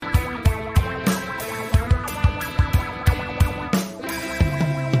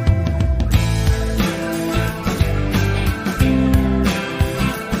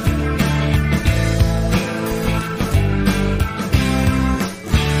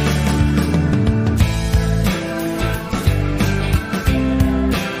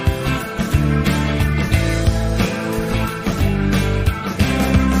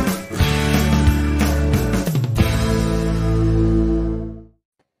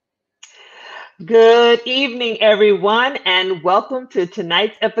Good evening, everyone, and welcome to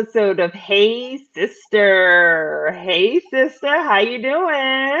tonight's episode of Hey Sister. Hey Sister, how you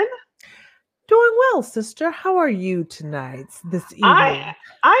doing? Doing well, sister. How are you tonight, this I evening?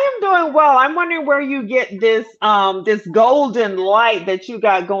 I am doing well. I'm wondering where you get this golden light that you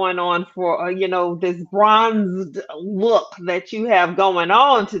got going on for this bronzed look that you have going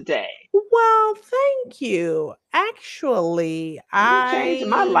on today. Well, thank you. Actually, Let me change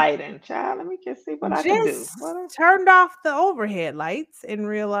my I lighting, child. Let me just see what I can do. just turned off the overhead lights and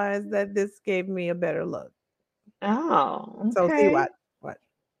realized that this gave me a better look. Oh, So see okay. what?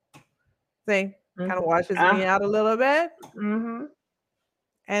 See, kind of Mhm. washes me out a little bit, Mhm.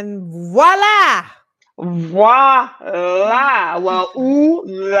 and voila! Voila. Well, ooh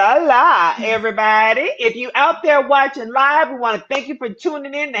la la, everybody. If you out there watching live, we want to thank you for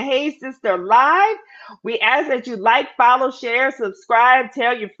tuning in to Hey Sister Live. We ask that you like, follow, share, subscribe,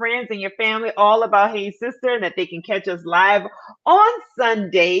 tell your friends and your family all about Hey Sister and that they can catch us live on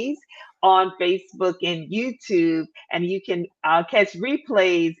Sundays on Facebook and YouTube. And you can catch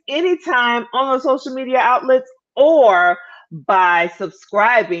replays anytime on the social media outlets or by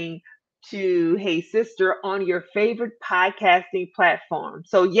subscribing to Hey Sister on your favorite podcasting platform.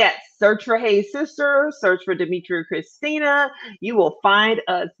 So, yes, search for Hey Sister, search for Demetria Christina. You will find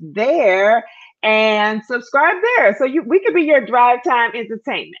us there and subscribe there. So we could be your drive time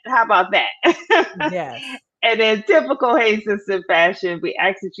entertainment. How about that? Yes. And in typical Hey Sister fashion, we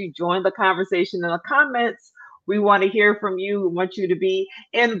ask that you join the conversation in the comments. We want to hear from you. We want you to be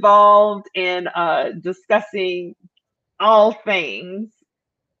involved in discussing all things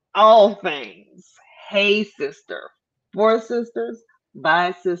all things. Hey, sister. For sisters,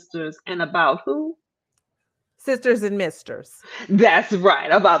 by sisters, and about who? Sisters and misters. That's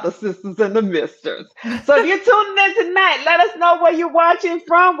right, about the sisters and the misters. So if you're tuning in tonight, let us know where you're watching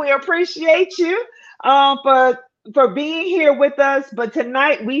from. We appreciate you for being here with us. But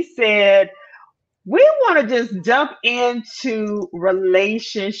tonight we said we want to just jump into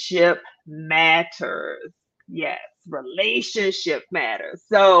relationship matters. Yes, relationship matters.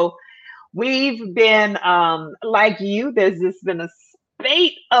 So we've been, like you, there's just been a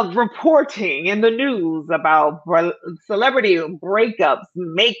spate of reporting in the news about celebrity breakups,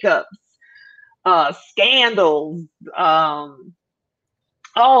 makeups, scandals, um,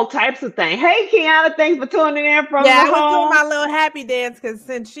 all types of things. Hey, Kiana, thanks for tuning in from Yeah, the I was doing home. my little happy dance because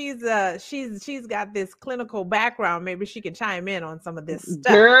since she's got this clinical background, maybe she can chime in on some of this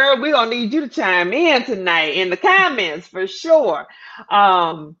stuff. Girl, we're going to need you to chime in tonight in the comments for sure.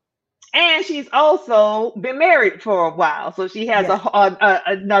 Um, And she's also been married for a while, so she has Yes.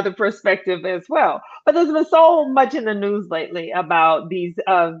 another perspective as well. But there's been so much in the news lately about these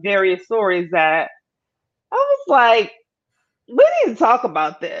various stories that I was like, we need to talk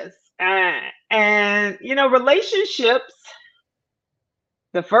about this. And relationships.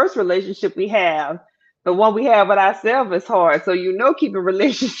 The first relationship we have, the one we have with ourselves, is hard. So keeping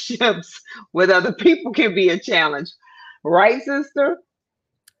relationships with other people can be a challenge, right, sister?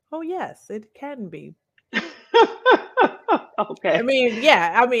 Oh yes, it can be. I Okay. mean,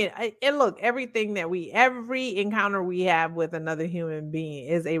 yeah. I mean, and look, every encounter we have with another human being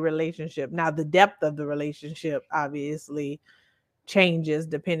is a relationship. Now, the depth of the relationship obviously changes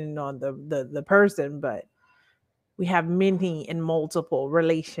depending on the person, but we have many and multiple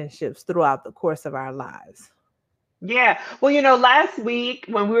relationships throughout the course of our lives. Yeah. Well, last week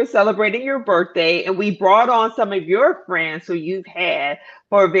when we were celebrating your birthday and we brought on some of your friends who you've had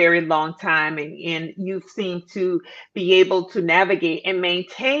for a very long time and you've seemed to be able to navigate and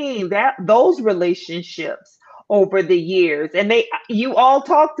maintain those relationships over the years. And you all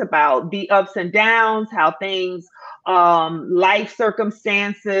talked about the ups and downs, how things life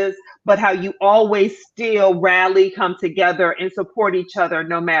circumstances, but how you always still rally, come together and support each other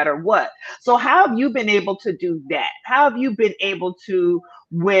no matter what. So, how have you been able to do that? How have you been able to,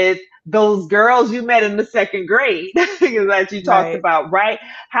 with those girls you met in the second grade that you talked Right. about, right?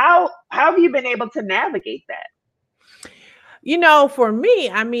 How have you been able to navigate that? For me,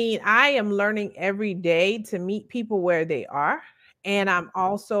 I mean, I am learning every day to meet people where they are. And I'm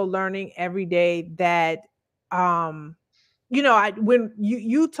also learning every day that um I when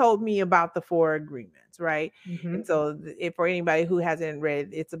you told me about the four agreements, right? Hmm. And so if for anybody who hasn't read,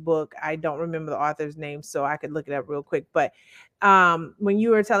 it's a book. I don't remember the author's name, so I could look it up real quick. But when you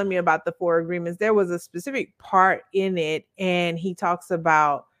were telling me about the four agreements, there was a specific part in it, and he talks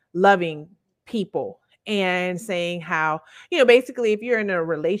about loving people and saying how basically if you're in a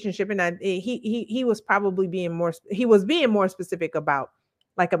relationship, and he was probably being more specific about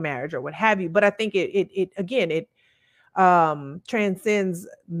like a marriage or what have you. But I think it again transcends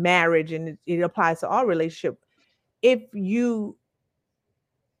marriage, and it applies to all relationship. If you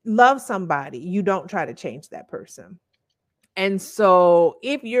love somebody, you don't try to change that person. And so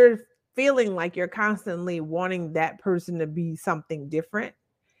if you're feeling like you're constantly wanting that person to be something different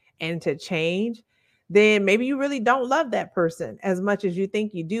and to change, then maybe you really don't love that person as much as you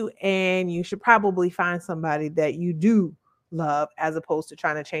think you do. And you should probably find somebody that you do love, as opposed to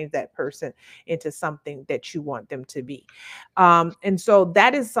trying to change that person into something that you want them to be. And so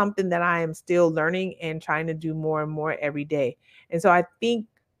that is something that I am still learning and trying to do more and more every day. And so I think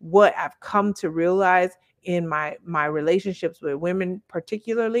what I've come to realize in my relationships with women,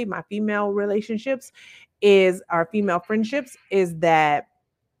 particularly my female relationships, is our female friendships, is that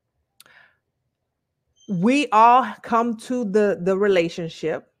we all come to the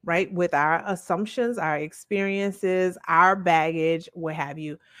relationship, right, with our assumptions, our experiences, our baggage, what have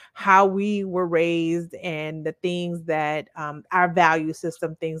you, how we were raised, and the things that our value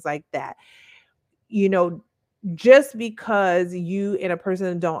system, things like that. You know, just because you and a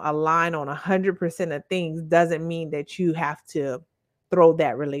person don't align on 100% of things doesn't mean that you have to throw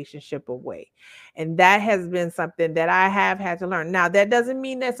that relationship away. And that has been something that I have had to learn. Now, that doesn't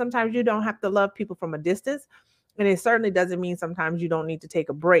mean that sometimes you don't have to love people from a distance. And it certainly doesn't mean sometimes you don't need to take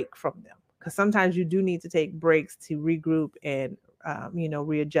a break from them, because sometimes you do need to take breaks to regroup and,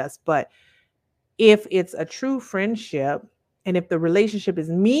 readjust. But if it's a true friendship, and if the relationship is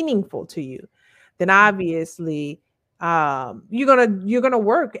meaningful to you, then obviously you're gonna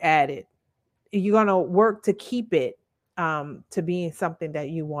work at it. You're gonna work to keep it to being something that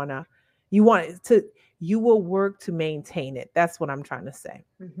you want it to. You will work to maintain it. That's what I'm trying to say.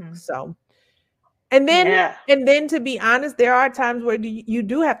 Mhm. So, and then Yeah. and then to be honest, there are times where you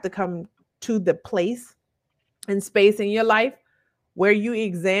do have to come to the place and space in your life where you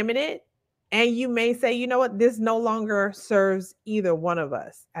examine it, and you may say, you know what, this no longer serves either one of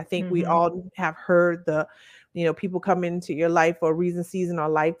us. I think we Mhm. all have heard people come into your life for a reason, season, or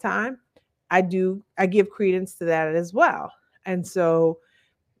lifetime. I give credence to that as well. And so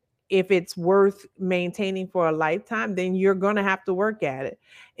if it's worth maintaining for a lifetime, then you're going to have to work at it.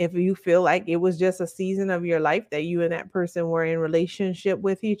 If you feel like it was just a season of your life that you and that person were in relationship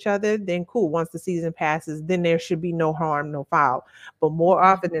with each other, then cool. Once the season passes, then there should be no harm, no foul. But more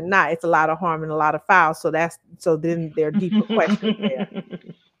often than not, it's a lot of harm and a lot of foul. So then there are deeper questions there.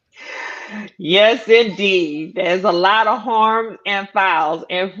 Yes, indeed. There's a lot of harm and fouls.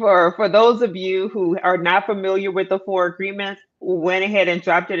 And for those of you who are not familiar with the four agreements, went ahead and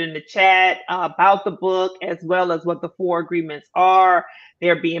dropped it in the chat about the book, as well as what the four agreements are.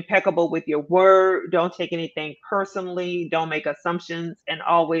 They're be impeccable with your word. Don't take anything personally. Don't make assumptions, and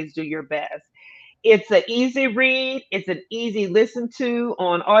always do your best. It's an easy read. It's an easy listen to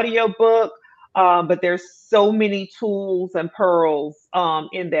on audiobook. But there's so many tools and pearls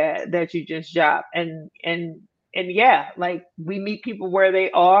in there that you just drop. And yeah, like we meet people where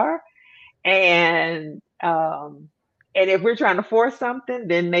they are, and and if we're trying to force something,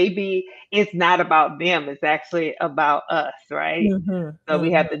 then maybe it's not about them. It's actually about us, right? Mhm, So we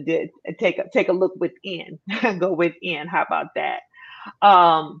have mhm. to take a look within, go within. How about that?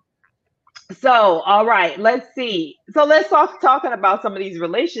 Um, so, all right, let's see. So let's talking about some of these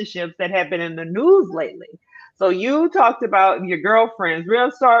relationships that have been in the news lately. So you talked about your girlfriends.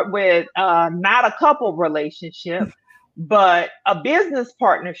 We'll start with not a couple relationship, but a business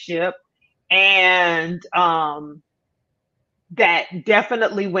partnership, and that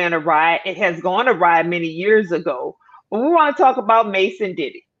definitely went awry. It has gone awry many years ago. But we want to talk about Mason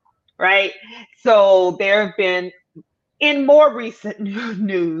Diddy, right? So there have been in more recent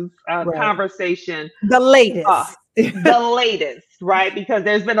news Right. conversation, The uh, latest. the latest, right? Because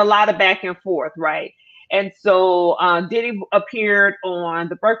there's been a lot of back and forth, right? And so Diddy appeared on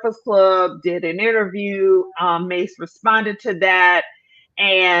The Breakfast Club, did an interview. Mace responded to that.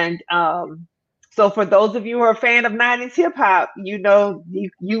 And so for those of you who are a fan of 90s hip hop,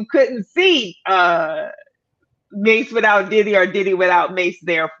 you couldn't see Mace without Diddy or Diddy without Mace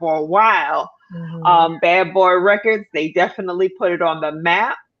there for a while. Mhm. Bad Boy Records, they definitely put it on the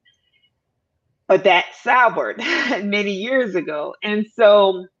map, but that soured many years ago. And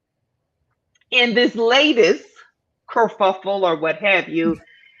so, in this latest kerfuffle or what have you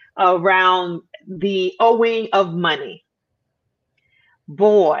around the owing of money,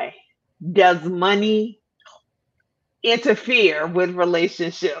 boy, does money interfere with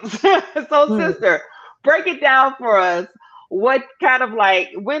relationships. So, Mm. sister, break it down for us. What kind of like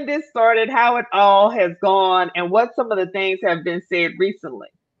when this started, how it all has gone, and what some of the things have been said recently.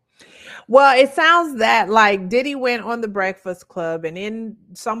 Well, it sounds that like Diddy went on the Breakfast Club, and in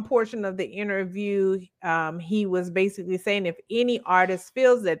some portion of the interview, he was basically saying if any artist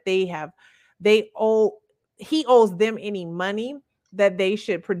feels that they owe, he owes them any money, that they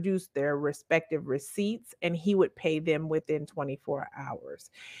should produce their respective receipts, and he would pay them within 24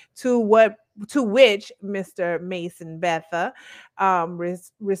 hours. To what to which Mr. Mason Betha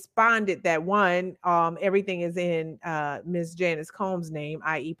responded that one, everything is in Miss Janice Combs' name,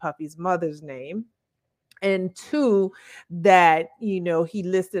 i.e., Puffy's mother's name. And two, that he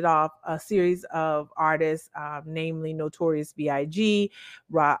listed off a series of artists, namely Notorious B.I.G.,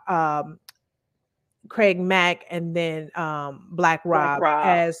 Craig Mack, and then Black Black Rob, Rob.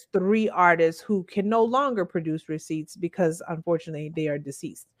 as three artists who can no longer produce receipts because unfortunately they are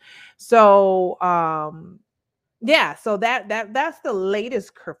deceased. So yeah, so that's the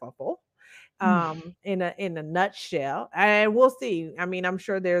latest kerfuffle in a nutshell. And we'll see. I mean, I'm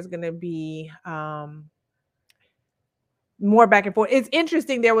sure there's gonna be more back and forth. It's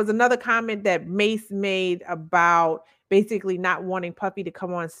interesting. There was another comment that Mace made about basically not wanting Puffy to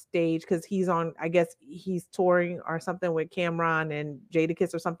come on stage because he's on, I guess he's touring or something with Cameron and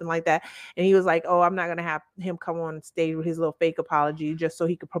Jadakiss or something like that. And he was like, "Oh, I'm not gonna have him come on stage with his little fake apology just so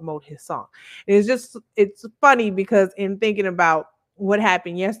he could promote his song." And it's funny because in thinking about what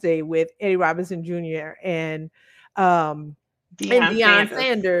happened yesterday with Eddie Robinson Jr. and Deion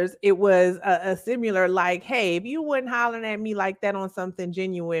Sanders, it was a similar like, hey, if you wouldn't hollering at me like that on something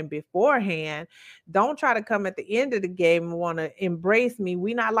genuine beforehand, don't try to come at the end of the game and want to embrace me.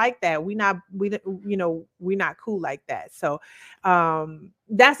 We not like that. We not cool like that. So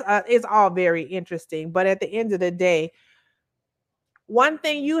that's it's all very interesting. But at the end of the day, one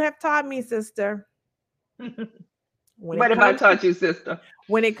thing you have taught me, sister, What have I taught you, sister?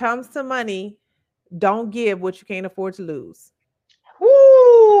 When it comes to money, don't give what you can't afford to lose.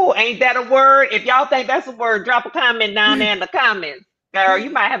 Woo! Ain't that a word? If y'all think that's a word, drop a comment down there in the comments. Girl,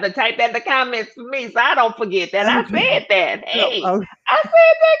 you might have to type that in the comments for me so I don't forget that I said that. Hey, Okay. I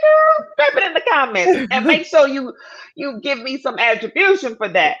said that, girl. Type it in the comments and make sure you give me some attribution for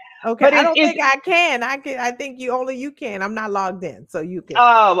that. Okay, but I don't think I can. I think you can. I'm not logged in, so you can.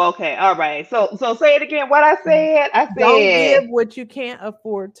 Oh, okay. All right. So say it again. What I said. I said, don't give what you can't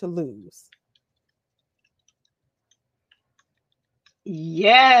afford to lose.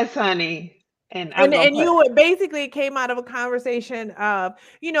 Yes, honey. And you basically came out of a conversation of,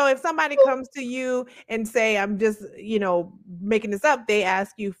 if somebody comes to you and say, I'm just, making this up, they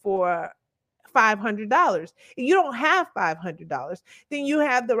ask you for $500. You don't have $500, then you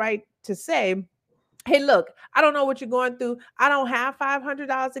have the right to say, hey, look, I don't know what you're going through. I don't have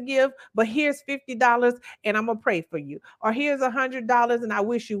 $500 to give, but here's $50 and I'm going to pray for you. Or here's $100 and I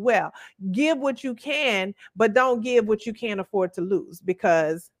wish you well. Give what you can, but don't give what you can't afford to lose,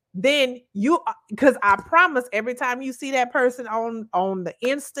 because I promise every time you see that person on the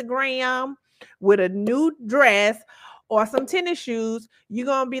Instagram with a new dress or some tennis shoes, you're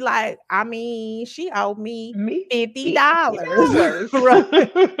going to be like, I mean, she owed me $50.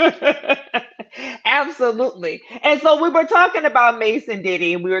 Absolutely. And so we were talking about Mason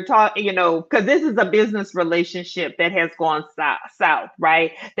Diddy, and we were talking, because this is a business relationship that has gone south,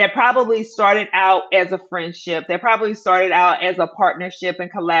 right? That probably started out as a friendship, that probably started out as a partnership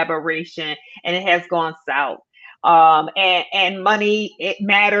and collaboration, and it has gone south. And money, it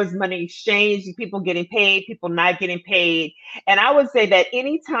matters, money exchange, people getting paid, people not getting paid. And I would say that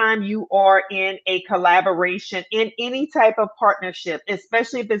anytime you are in a collaboration, in any type of partnership,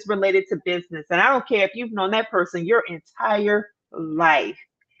 especially if it's related to business, and I don't care if you've known that person your entire life,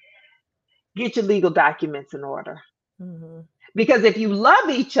 get your legal documents in order. Mm-hmm. Because if you love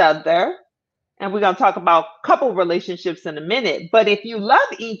each other, and we're going to talk about couple relationships in a minute, but if you love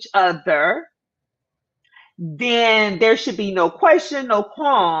each other, then there should be no question, no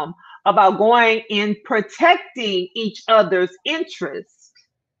qualm about going in protecting each other's interests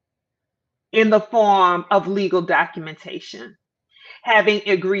in the form of legal documentation, having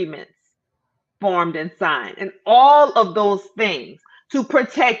agreements formed and signed, and all of those things to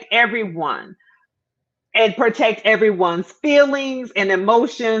protect everyone and protect everyone's feelings and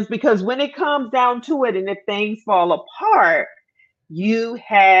emotions. Because when it comes down to it, and if things fall apart, you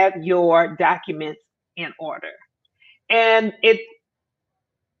have your documents in order. And it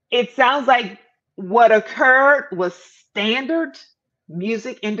sounds like what occurred was standard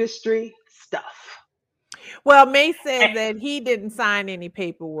music industry stuff. Well, Mace said that he didn't sign any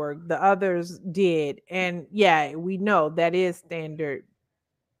paperwork. The others did. And yeah, we know that is standard.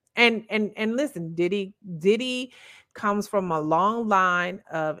 And listen, Diddy comes from a long line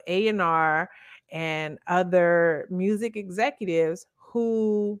of A&R and other music executives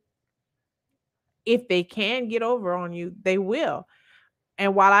who if they can get over on you, they will.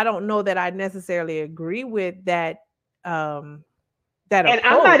 And while I don't know that I necessarily agree with um that And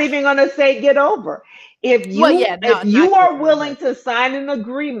I'm not approach. even going to say get over. If Well, you yeah, if no, you not get are over, willing but to sign an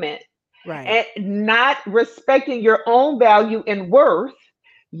agreement right. and not respecting your own value and worth,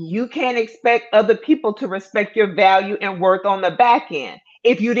 you can't expect other people to respect your value and worth on the back end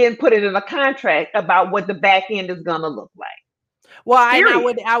if you didn't put it in a contract about what the back end is going to look like. Well, and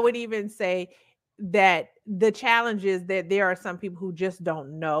Period. I would even say that the challenge is that there are some people who just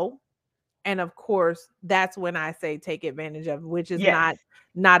don't know. And of course, that's when I say take advantage of, which is Yes.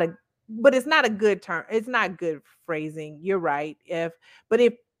 not a but it's not a good term. It's not good phrasing. You're right. But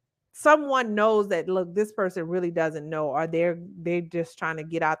if someone knows that, look, this person really doesn't know, or they're just trying to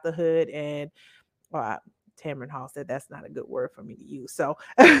get out the hood, and well, Tamron Hall said that's not a good word for me to use. So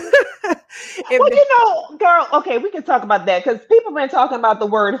if Well, they, girl, okay, we can talk about that because people been talking about the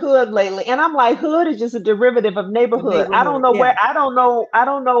word hood lately, and I'm like, hood is just a derivative of the neighborhood. I don't neighborhood, know yeah. where, I don't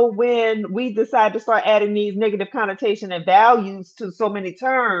know when we decide to start adding these negative connotation and values to so many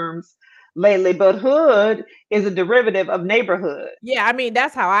terms lately, but hood is a derivative of neighborhood. Yeah, I mean,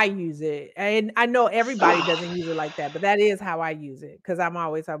 that's how I use it. And I know everybody doesn't use it like that, but that is how I use it because I'm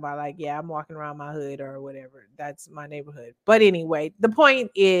always talking about, like, yeah, I'm walking around my hood or whatever. That's my neighborhood. But anyway, the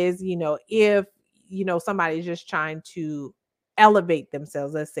point is, if somebody's just trying to elevate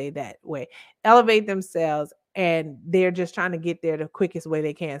themselves, let's say that way, elevate themselves, and they're just trying to get there the quickest way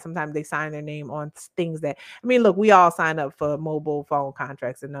they can. Sometimes they sign their name on things that, I mean, look, we all sign up for mobile phone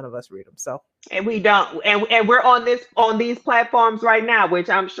contracts and none of us read them. So And we don't, and we're on these platforms right now, which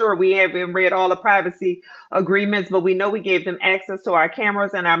I'm sure we haven't read all the privacy agreements, but we know we gave them access to our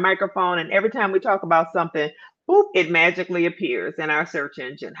cameras and our microphone, and every time we talk about something, boop, it magically appears in our search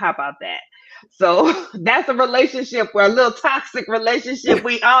engine. How about that? So that's a relationship, we're a little toxic relationship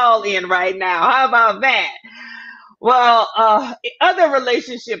we all in right now. How about that? Well, other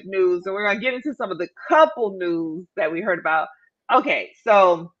relationship news, and we're gonna get into some of the couple news that we heard about. Okay,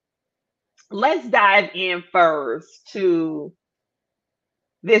 so let's dive in first to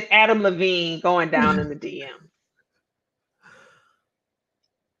this Adam Levine going down in the DM.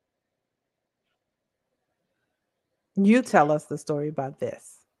 you tell us the story about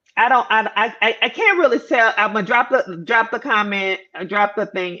this. I can't really tell. I'm gonna drop the comment, drop the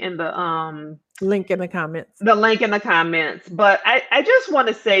thing in Link in the comments. the link in the comments. But I just want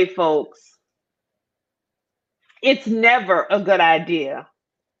to say, folks, it's never a good idea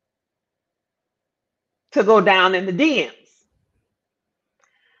to go down in the DMs.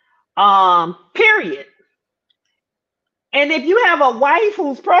 Period. And if you have a wife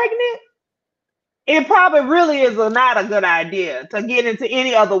who's pregnant, it probably really is not a good idea to get into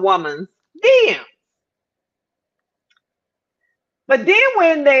any other woman's DM. But then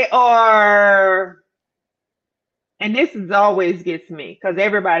when they are, and this is always gets me because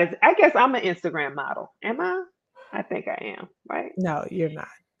everybody's, I guess I'm an Instagram model. Am I? I think I am, right? No, you're not.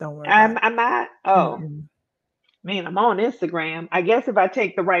 Don't worry about I'm not. it. Oh, Mm-mm. man, I'm on Instagram. I guess if I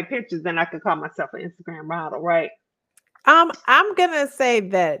take the right pictures, then I could call myself an Instagram model, right? I'm gonna say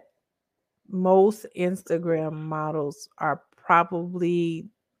that most Instagram models are probably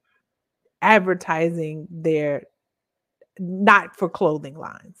advertising their not for clothing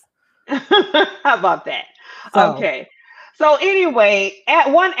lines. How about that? So Okay. So anyway,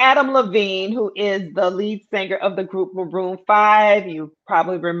 at one Adam Levine, who is the lead singer of the group Maroon 5, you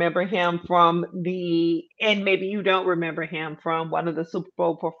probably remember him from and maybe you don't remember him from one of the Super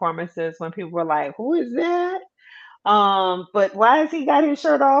Bowl performances when people were like, "Who is that?" But why has he got his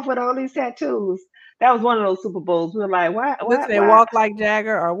shirt off with all these tattoos? That was one of those Super Bowls. We were like, this they why? walk like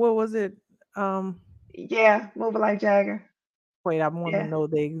Jagger, or what was it? Um, Yeah, moving like Jagger. wait, I want to Yeah. know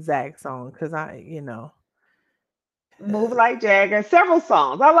the exact song because Move Like Jagger, several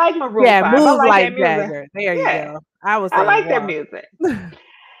songs. I like Maroon yeah, 5. I move like like their music. Jagger. There you Yeah, go. I was I saying like their walk. music.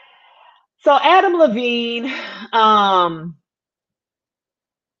 So Adam Levine,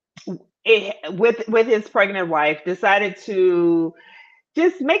 with his pregnant wife, decided to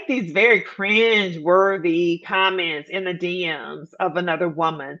just make these very cringe-worthy comments in the DMs of another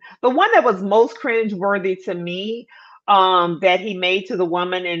woman. The one that was most cringe-worthy to me, that he made to the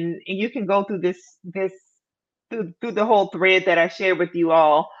woman, and you can go through this through the whole thread that I shared with you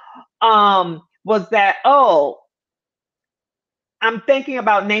all, was that, oh, I'm thinking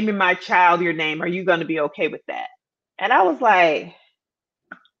about naming my child your name. Are you going to be okay with that? And I was like,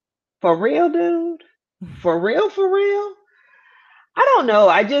 for real, dude? For real, for real? I don't know.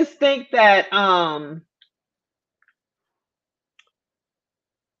 I just think that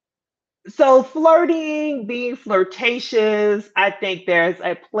So flirting, being flirtatious, I think there's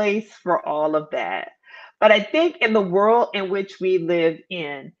a place for all of that. But I think in the world in which we live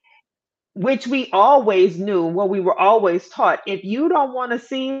in, which we always knew, what we were always taught, if you don't want to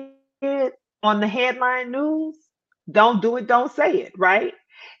see it on the headline news, don't do it, don't say it, right?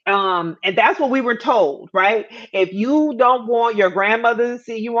 And that's what we were told, right? If you don't want your grandmother to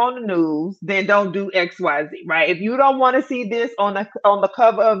see you on the news, then don't do XYZ, right? If you don't want to see this on the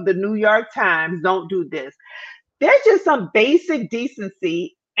cover of the New York Times, don't do this. There's just some basic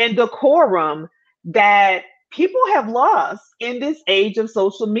decency and decorum that people have lost in this age of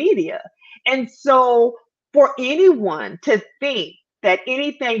social media. And so for anyone to think that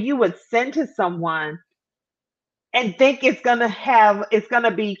anything you would send to someone and think it's going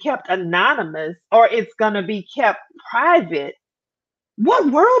to be kept anonymous or it's going to be kept private,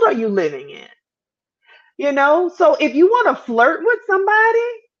 what world are you living in? So if you want to flirt with somebody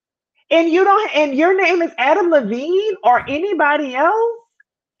and you don't and your name is Adam Levine or anybody else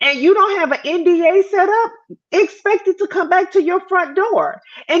and you don't have an NDA set up, expect it to come back to your front door.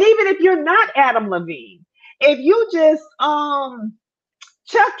 And even if you're not Adam Levine, if you just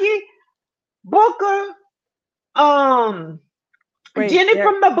Chucky Booker, um Wait, Jenny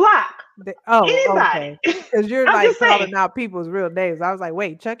from the block, oh, anybody. okay. Because you're I'm like just saying. calling out people's real names. I was like,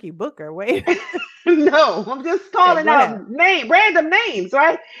 wait, Chucky Booker. Wait. No, I'm just Okay, calling go ahead. out random names,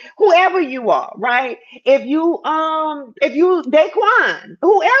 right? Whoever you are, right? If you Daquan,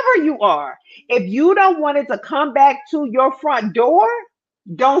 whoever you are, if you don't want it to come back to your front door,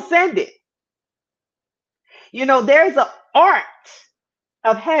 don't send it. There's an art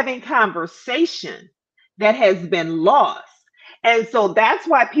of having conversation that has been lost. And so that's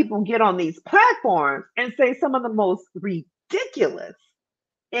why people get on these platforms and say some of the most ridiculous,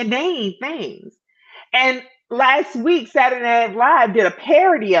 inane things. And last week, Saturday Night Live did a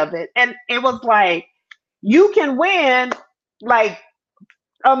parody of it, and it was like, you can win like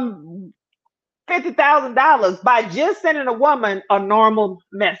 $50,000 by just sending a woman a normal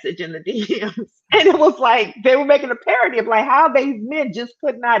message in the DMs. And it was like they were making a parody of like how these men just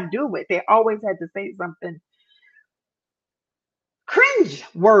could not do it. They always had to say something cringe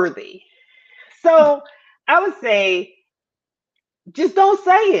worthy. So I would say just don't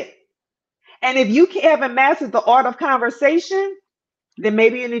say it. And if you haven't mastered the art of conversation, then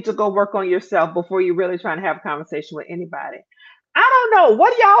maybe you need to go work on yourself before you really trying to have a conversation with anybody. I don't know.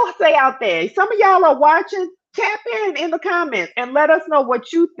 What do y'all say out there? Some of y'all are watching. Tap in the comments and let us know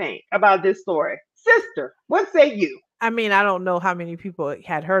what you think about this story. Sister, what say you? I mean, I don't know how many people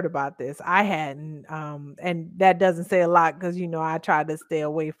had heard about this. I hadn't, and that doesn't say a lot because I try to stay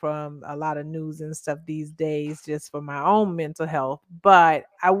away from a lot of news and stuff these days just for my own mental health. But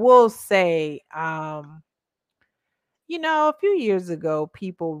I will say, a few years ago,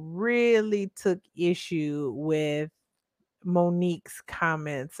 people really took issue with Monique's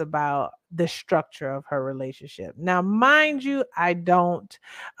comments about the structure of her relationship. Now, mind you, I don't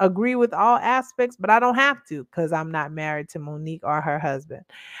agree with all aspects, but I don't have to because I'm not married to Monique or her husband.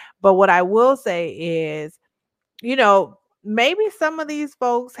 But what I will say is, maybe some of these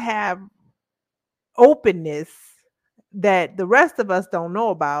folks have openness that the rest of us don't know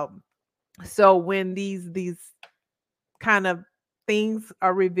about. So when these kind of things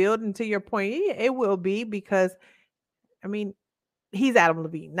are revealed, and to your point, it will be because I mean, he's Adam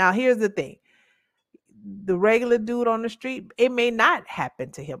Levine. Now, here's the thing. The regular dude on the street, it may not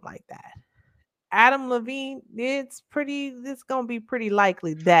happen to him like that. Adam Levine, it's gonna be pretty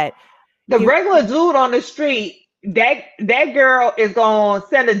likely that The if regular dude on the street, that girl is gonna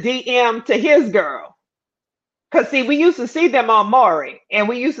send a DM to his girl. Cause see, we used to see them on Maury, and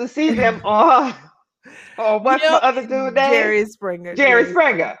we used to see them on or you what's know the other dude name? Jerry Springer. Jerry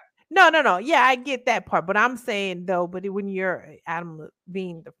Springer. No. Yeah, I get that part, but I'm saying though, but when you're Adam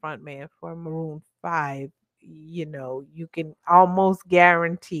Levine, the front man for Maroon 5, you can almost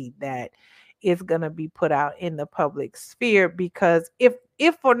guarantee that it's gonna be put out in the public sphere because if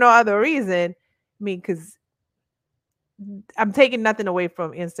for no other reason, I mean, because I'm taking nothing away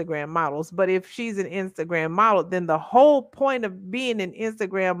from Instagram models, but if she's an Instagram model, then the whole point of being an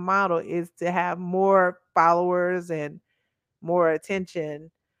Instagram model is to have more followers and more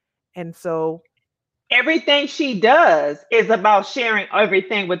attention. And so, Everything she does is about sharing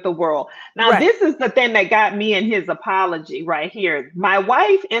everything with the world. Now, right. this is the thing that got me in his apology right here. My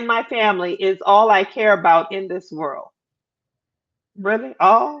wife and my family is all I care about in this world. Really?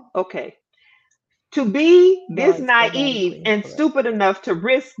 All? Okay. To be No, this it's naive grammatically and incorrect. stupid enough to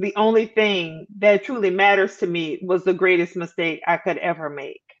risk the only thing that truly matters to me was the greatest mistake I could ever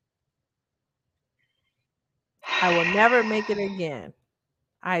make. I will never make it again.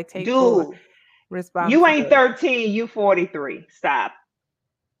 I take full Dude, you ain't responsibility. 13, you 43. Stop.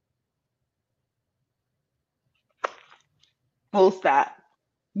 Full stop.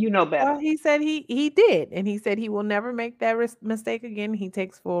 You know better. Well, he said he did, and he said he will never make that mistake again. He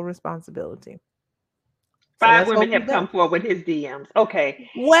takes full responsibility. So Five let's women hope he have does. come forward with his DMs. Okay.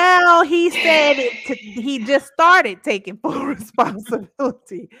 Well, he said he just started taking full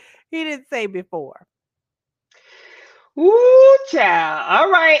responsibility. He didn't say before. Woo, child.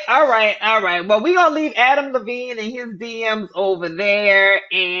 All right, all right, all right. Well, we're gonna leave Adam Levine and his DMs over there,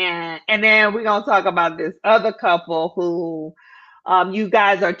 and then we're gonna talk about this other couple who you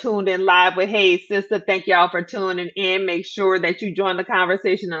guys are tuned in live with. Hey, sister, thank y'all for tuning in. Make sure that you join the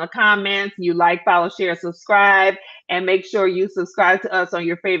conversation in the comments. You like, follow, share, subscribe, and make sure you subscribe to us on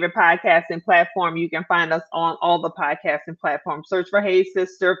your favorite podcasting platform. You can find us on all the podcasting platforms. Search for Hey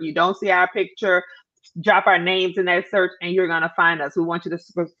Sister. If you don't see our picture, drop our names in that search and you're going to find us. We want you to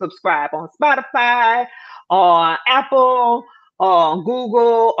subscribe on Spotify, on Apple, on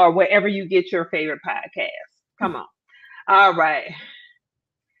Google, or wherever you get your favorite podcast. Come on. All right.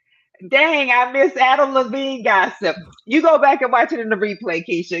 Dang, I miss Adam Levine gossip. You go back and watch it in the replay,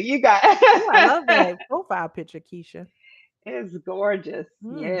 Keisha. You got Oh, I love that profile picture, Keisha. it's gorgeous.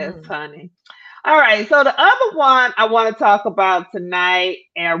 Yes, Hmm. honey. All right. So the other one I want to talk about tonight,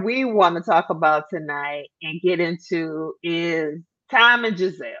 and we want to talk about tonight and get into is Tom and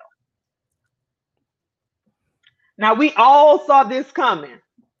Giselle. Now we all saw this coming.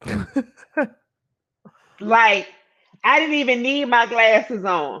 Like I didn't even need my glasses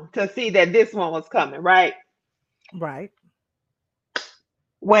on to see that this one was coming, right? Right.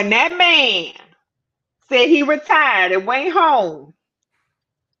 When that man said he retired and went home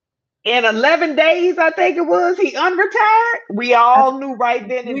in 11 days, I think it was, he unretired. We I, all knew right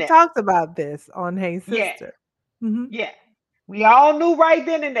then and we there. talked about this on Hey Yeah, Sister. Hmm. yeah. We all knew right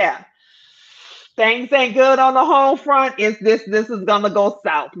then and there. Things ain't good on the home front. It's this is gonna go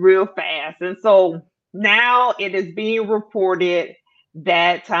south real fast. And so now it is being reported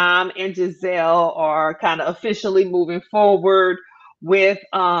that Tom and Giselle are kind of officially moving forward with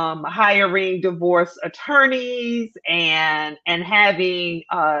hiring divorce attorneys and having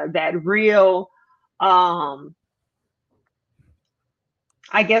that real I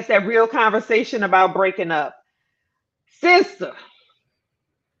guess that real conversation about breaking up. Sister,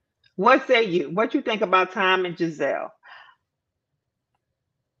 what say you? What you think about Tom and Giselle?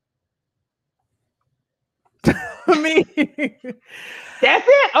 I mean, That's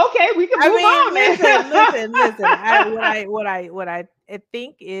it. Okay, we can I move mean, on, listen. man. What I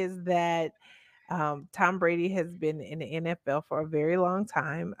think is that Tom Brady has been in the NFL for a very long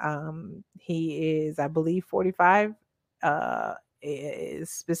time. He is, I believe, 45.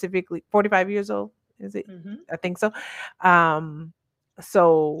 Is specifically 45 years old. Is it? Mhm. I think so. Um,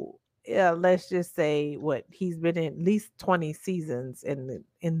 so yeah, let's just say what he's been in at least 20 seasons in the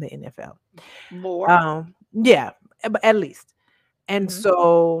NFL. More. Yeah, at least. And Mhm.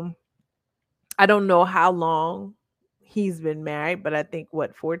 so I don't know how long he's been married, but I think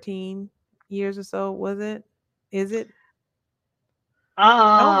what 14 years or so was it? Is it?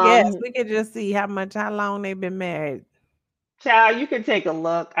 Don't guess. Um, We could just see how long they've been married. Child, you can take a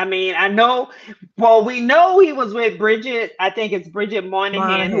look. I mean, I know. Well, we know he was with Bridget. I think it's Bridget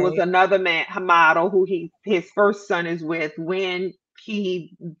Moynihan, who was Monahan. another man, model, who his first son is with. When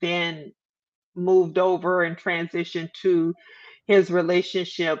he then moved over and transitioned to his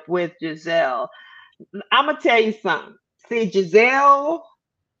relationship with Giselle. I'm gonna tell you something. See, Giselle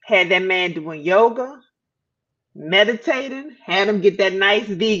had that man doing yoga, meditating, had him get that nice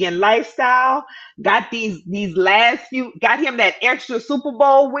vegan lifestyle, got these last few, got him that extra Super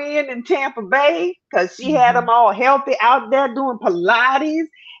Bowl win in Tampa Bay because she had him Mhm. all healthy out there doing Pilates.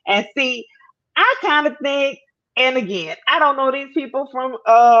 And see, I kind of think, and again, I don't know these people from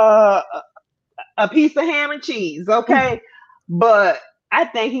a piece of ham and cheese, okay? But I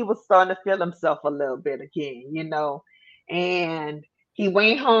think he was starting to feel himself a little bit again, and he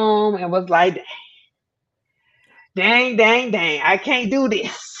went home and was like, dang, dang, dang, I can't do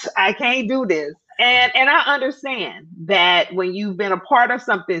this. I can't do this. And I understand that when you've been a part of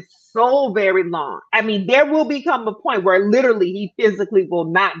something so very long, I mean, there will become a point where literally he physically will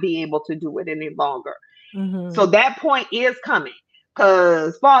not be able to do it any longer. So Mhm. that point is coming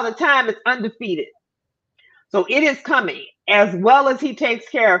because Father Time is undefeated. So it is coming as well as he takes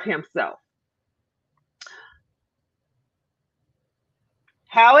care of himself.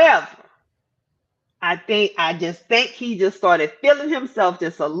 However, I just think he just started feeling himself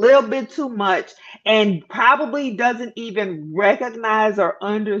just a little bit too much and probably doesn't even recognize or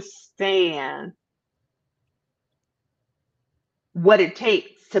understand what it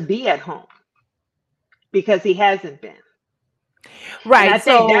takes to be at home because he hasn't been. And I Right.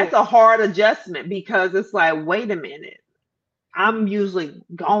 think that's So a hard adjustment because it's like, wait a minute, I'm usually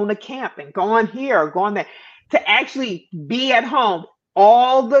going to camp and going here or going there. To actually be at home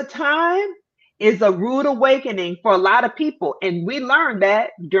all the time is a rude awakening for a lot of people. And we learned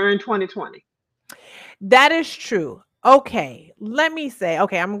that during 2020. that is true. Okay, let me say,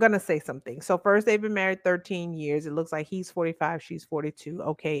 okay, I'm gonna say something. So first, they've been married 13 years. It looks like he's 45, she's 42.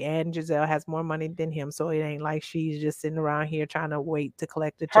 Okay, and Giselle has more money than him, so it ain't like she's just sitting around here trying to wait to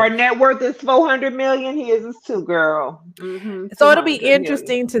collect a Her check. net worth is 400 million. His is two, girl. So it'll be 200 million.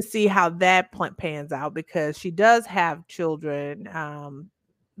 interesting to see how that pans out because she does have children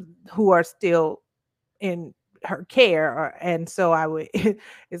who are still in her care, and so I would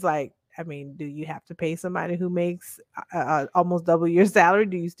it's like, I mean, do you have to pay somebody who makes almost double your salary?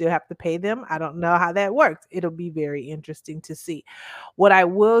 Do you still have to pay them? I don't know how that works. It'll be very interesting to see. What I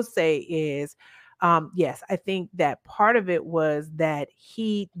will say is, yes, I think that part of it was that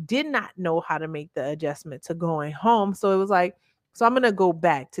he did not know how to make the adjustment to going home. So it was like, so I'm going to go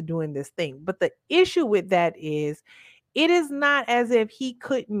back to doing this thing. But the issue with that is, it is not as if he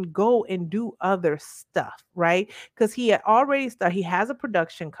couldn't go and do other stuff, right? Because he had already started, he has a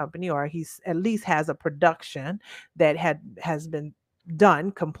production company, or he's at least has a production that has been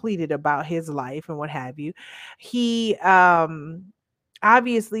done, completed about his life and what have you. He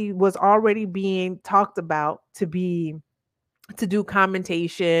obviously was already being talked about to do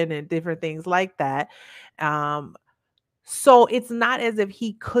commentation and different things like that. Um, so it's not as if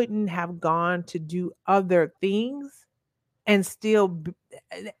he couldn't have gone to do other things and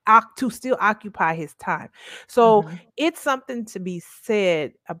to still occupy his time. So Mhm, it's something to be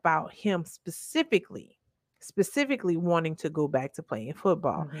said about him specifically wanting to go back to playing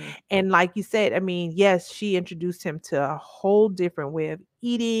football. mhm. And like you said, I mean, yes, she introduced him to a whole different way of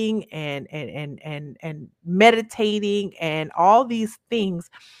eating and meditating and all these things.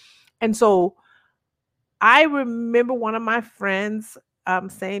 And so I remember one of my friends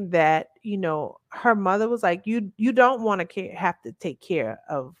saying that, her mother was like, you don't want to have to take care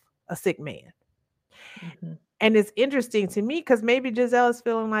of a sick man. Mhm, And it's interesting to me because maybe Giselle is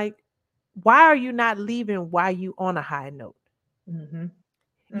feeling like, why are you not leaving while you on a high note? mhm,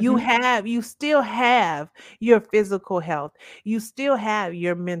 You mhm. have, you still have your physical health. You still have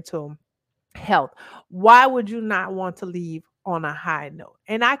your mental health. Why would you not want to leave on a high note?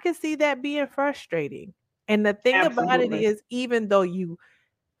 And I can see that being frustrating. And the thing about it Absolutely. is, even though you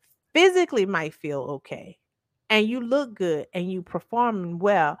physically might feel okay and you look good and you performing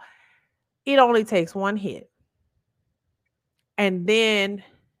well, it only takes one hit. And then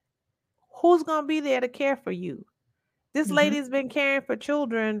who's going to be there to care for you? This Mhm. lady's been caring for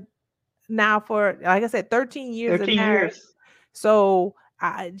children now for, like I said, 13 years of 13 marriage. years. So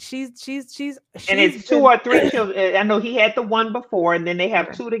And she's it's two been, or three children. I know he had the one before, and then they have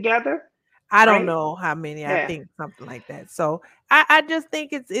yeah. two together, I don't right? know how many. I Yeah. think something like that. So I just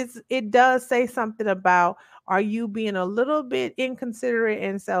think it does say something about, are you being a little bit inconsiderate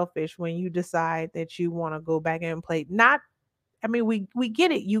and selfish when you decide that you want to go back and play? Not, I mean, we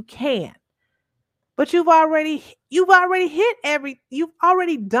get it, you can, but you've already you've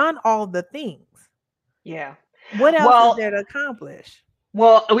already done all the things. Yeah. What else is Well, there to accomplish?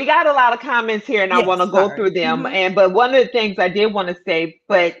 we got a lot of comments here, and I want Yes, to go sorry. through them. Mhm. And but one of the things I did want to say,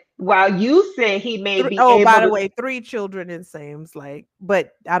 but while you say he may be Oh, by able the to, way, 3 children, it seems like,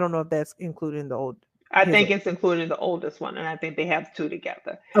 but I don't know if that's including I his think old. it's including the oldest one, and I think they have two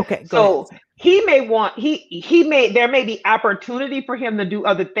together. Okay, go ahead. So he may want he may there may be opportunity for him to do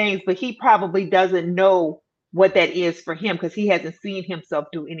other things, but he probably doesn't know what that is for him because he hasn't seen himself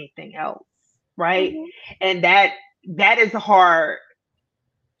do anything else, right? Mhm. And that is hard.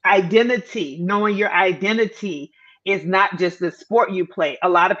 Identity, knowing your identity is not just the sport you play. A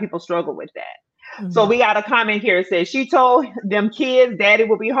lot of people struggle with that. So Mhm. we got a comment here. It says she told them kids daddy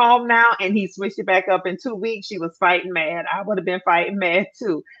will be home now, and he switched it back up in 2 weeks. She was fighting mad. I would have been fighting mad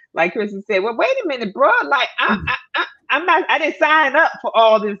too. Like Kristen said, well, wait a minute, bro. Like I'm not. I didn't sign up for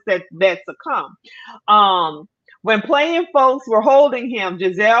all this that's to come. Um, when playing folks were holding him,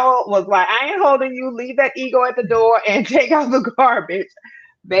 Giselle was like, I ain't holding you. Leave that ego at the door and take out the garbage.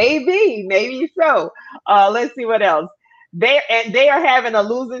 Maybe so. Let's see what else. They are having a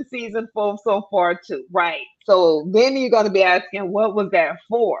losing season for so far too, right? So then you're going to be asking, what was that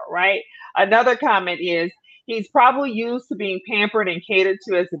for, right? Another comment is he's probably used to being pampered and catered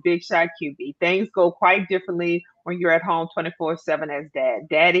to as a big shot QB. Things go quite differently when you're at home 24/7 as dad.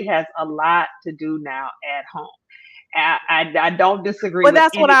 Daddy has a lot to do now at home. I don't disagree Well, with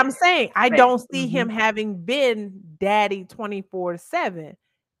that's what any I'm saying. I aspect. don't see him having been daddy 24/7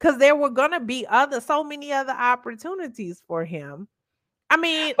 because there were gonna be so many other opportunities for him. I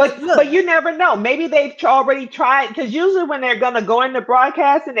mean, look, But you never know. Maybe they've already tried, because usually when they're gonna go into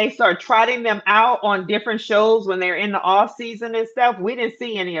broadcasting, they start trotting them out on different shows when they're in the off season and stuff. We didn't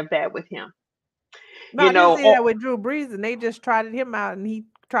see any of that with him. no, You I didn't know, see that with Drew Brees, and they just trotted him out, and he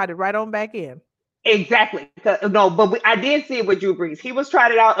tried it right on back in. exactly. No, but I did see it with Drew Brees. He was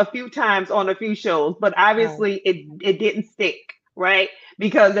tried it out a few times on a few shows, but Right. obviously it didn't stick, right?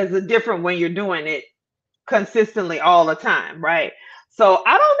 Because there's a different when you're doing it consistently all the time, right? So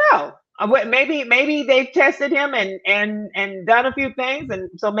I don't know. Maybe they've tested him and done a few things, and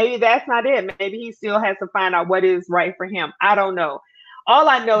so maybe that's not it. Maybe he still has to find out what is right for him. I don't know. All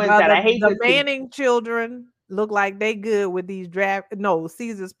I know is Well, that the I hate the to see. Manning children look like they good with these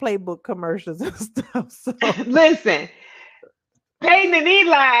Caesar's Playbook commercials and stuff. So Listen, Peyton and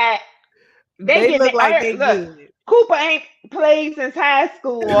Eli, they they get look like they look. good. Cooper ain't played since high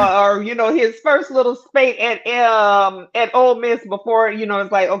school, or his first little spate at Ole Miss before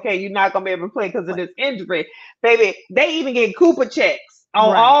it's like, okay, you're not gonna be able to play because of But this injury, baby. They even get Cooper checks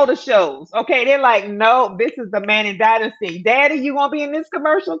on right. all the shows. Okay, they're like, no, this is the Manning dynasty. Daddy, you gonna be in this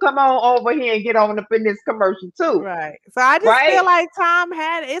commercial? Come on over here and get on up in this commercial too, Right. So I just right? feel like Tom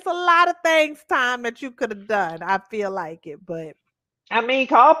had it's a lot of things, Tom, that you could have done. I feel like it, but I mean,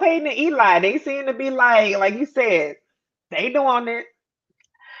 call Peyton and Eli. They seem to be like you said, they doing it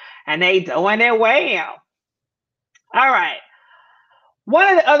and they doing their way out. All right. One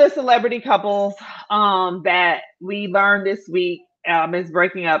of the other celebrity couples that we learned this week is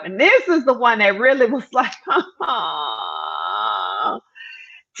breaking up, and this is the one that really was like,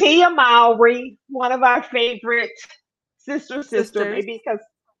 Tia Mowry, one of our favorite sister, sisters, maybe because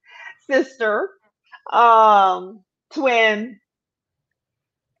sister, um, twin,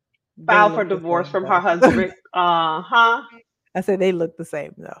 they filed for look the divorce same from her though. husband. Huh? I said they look the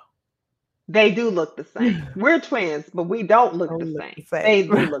same though. They do look the same. We're twins, but we don't look Don't the look same. the same. They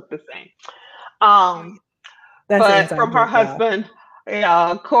do look the same. Um, That's an but inside from her joke, y'all.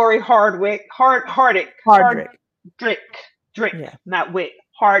 husband, Corey Hardwick, Hardrick. Hardrick, Drick, Yeah. not Wick,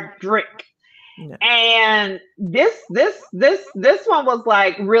 Hardrick. Yeah. And this one was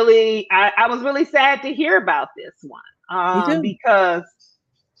like really, I was really sad to hear about this one, Me too. because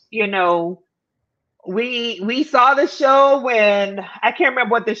you know we saw the show when I can't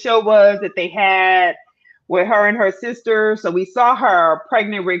remember what the show was that they had with her and her sister. So we saw her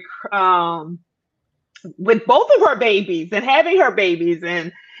pregnant with both of her babies and having her babies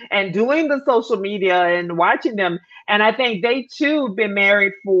and doing the social media and watching them. And I think they too been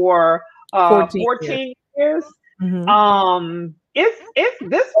married for 14 years. 14 years. Hmm. It's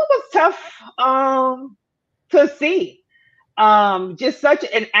this one was tough to see. Just such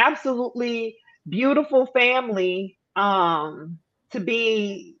an absolutely beautiful family, to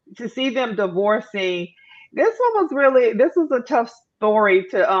see them divorcing. This was a tough story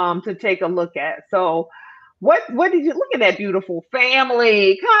to take a look at. So what did you look at that beautiful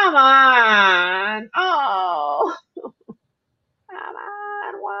family? Come on. Oh, come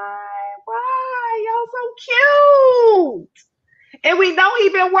on. Why y'all so cute? And we know he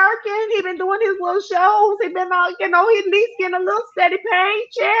been working. He been doing his little shows. He been out, he at least getting a little steady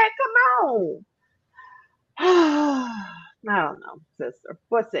paycheck. Come on. I don't know, sister.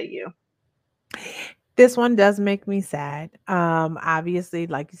 What say you? This one does make me sad. Obviously,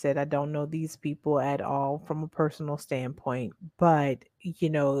 like you said, I don't know these people at all from a personal standpoint, but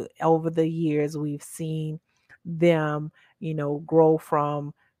over the years we've seen them, grow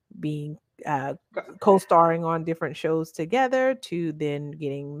from being co-starring on different shows together to then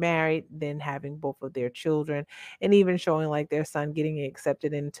getting married, then having both of their children, and even showing like their son getting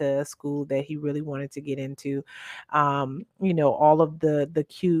accepted into a school that he really wanted to get into. All of the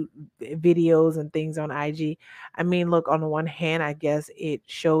cute videos and things on IG. I mean, look, on the one hand, I guess it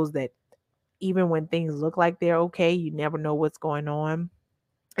shows that even when things look like they're okay, you never know what's going on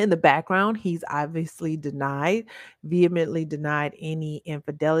in the background. He's obviously vehemently denied any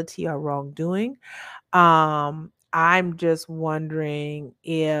infidelity or wrongdoing. I'm just wondering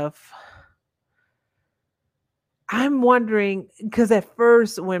if I'm wondering because at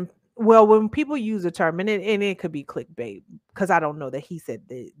first when people use the term, and it could be clickbait because I don't know that he said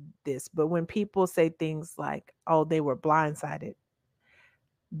this, but when people say things like, "Oh, they were blindsided,"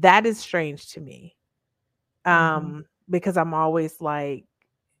 that is strange to me. Mm-hmm. Because I'm always like,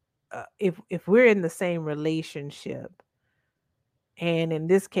 if we're in the same relationship, and in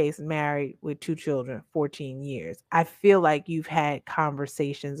this case, married with 2 children, 14 years, I feel like you've had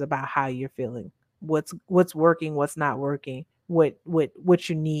conversations about how you're feeling. what's working, what's not working, what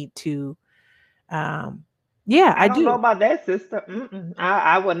you need to yeah, I I don't know do. about that, sister.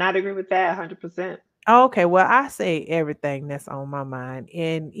 I would not agree with that 100%. Okay, well, I say everything that's on my mind,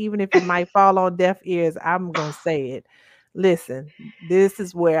 and even if it might fall on deaf ears, I'm gonna say it. Listen, this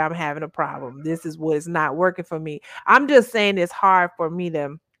is where I'm having a problem. This is what is not working for me. I'm just saying it's hard for me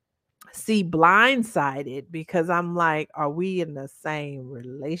to see blindsided because I'm like, are we in the same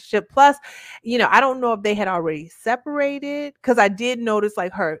relationship? Plus, I don't know if they had already separated because I did notice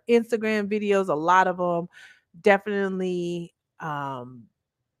like her Instagram videos, a lot of them definitely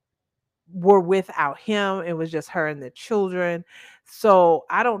were without him. It was just her and the children. So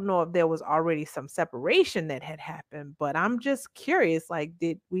I don't know if there was already some separation that had happened, but I'm just curious, like,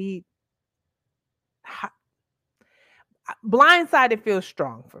 did we ho- blindsided feels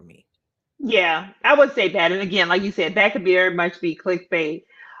strong for me. Yeah, I would say that. And again, like you said, that could very much be clickbait.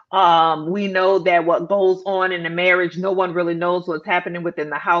 We know that what goes on in the marriage, no one really knows what's happening within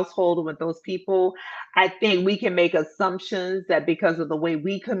the household with those people. I think we can make assumptions that because of the way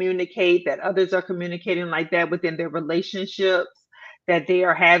we communicate, that others are communicating like that within their relationships, that they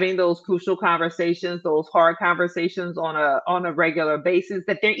are having those crucial conversations, those hard conversations on a regular basis,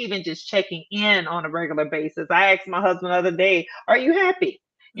 that they're even just checking in on a regular basis. I asked my husband the other day, "Are you happy?"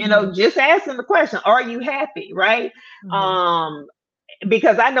 Mhm, Just asking the question, are you happy? Right. mhm. Um,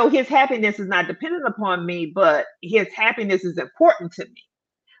 because I know his happiness is not dependent upon me, but his happiness is important to me.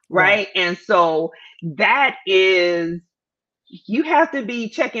 Right. Right. And so that is, you have to be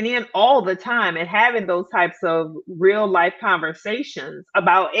checking in all the time and having those types of real life conversations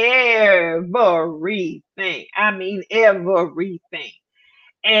about everything. I mean, everything.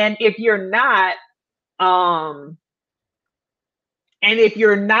 And if you're not, um, and if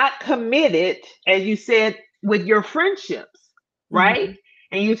you're not committed, as you said, with your friendships, right? Mhm.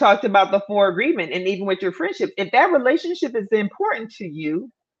 And you talked about the four agreement, and even with your friendship, if that relationship is important to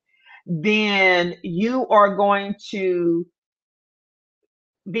you, then you are going to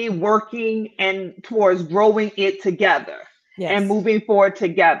be working and towards growing it together and Yes. moving forward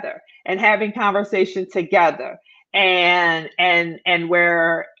together and having conversation together and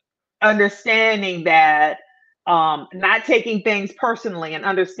where understanding that not taking things personally and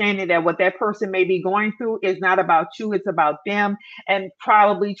understanding that what that person may be going through is not about you, it's about them, and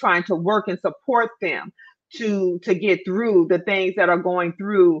probably trying to work and support them to get through the things that are going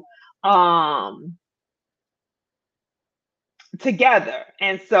through um together.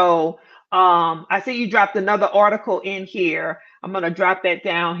 And so I see you dropped another article in here. I'm going to drop that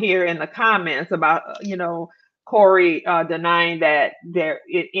down here in the comments about Corey denying that there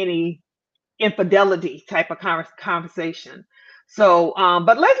is any infidelity type of conversation. So,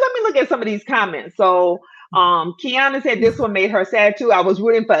 but let me look at some of these comments. So, Kiana said this one made her sad too. I was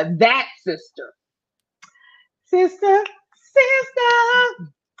rooting for that sister, sister, sister.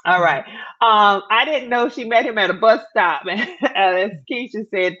 All right. I didn't know she met him at a bus stop. As Keisha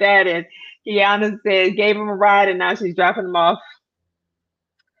said that, and Kiana said gave him a ride, and now she's dropping him off.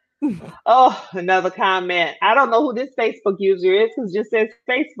 Oh, another comment. I don't know who this Facebook user is because it just says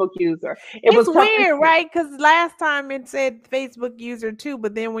Facebook user. It was It's tough to weird, see. right? Because last time it said Facebook user too,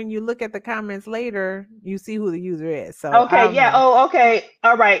 but then when you look at the comments later, you see who the user is. So I Okay, don't yeah. know. Oh, okay.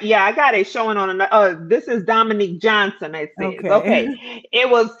 All right. Yeah, I got it showing on another. Oh, this is Dominique Johnson, it says. Okay. Okay. It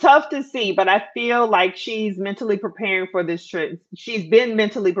was tough to see, but I feel like she's mentally preparing for this she's been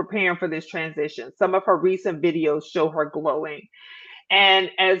mentally preparing for this transition. Some of her recent videos show her glowing.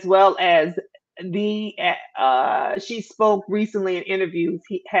 And as well as the she spoke recently in interviews,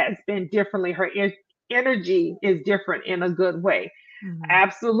 he has been differently. Her energy is different in a good way. Mhm.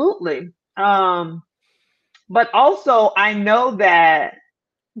 Absolutely. But also I know that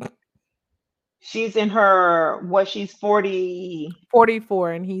she's in her what she's 40,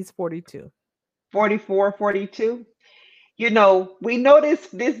 44 and he's 42. 44, 42. We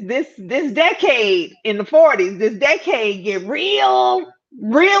noticed this decade in the 40s, this decade get real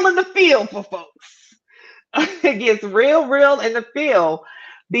in the field for folks. It gets real in the field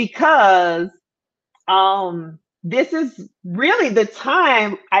because this is really the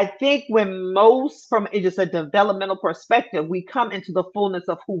time I think when most from just a developmental perspective we come into the fullness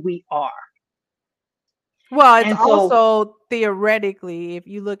of who we are. Well, it's And so also theoretically, if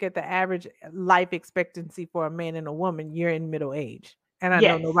you look at the average life expectancy for a man and a woman, you're in middle age. And I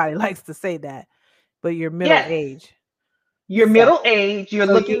know yes, nobody likes to say that, but you're middle yes, age. you're So, middle age, you're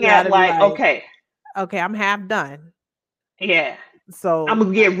so you looking got at to be like, like, okay, okay, I'm half done. yeah, I'm So,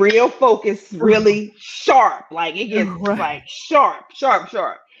 gonna get real focused, really sharp. Like it gets right. like sharp.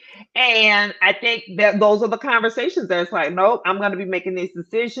 And I think that those are the conversations that's like, nope, I'm gonna be making these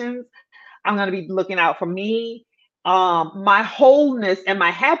decisions. I'm going to be looking out for me, my wholeness and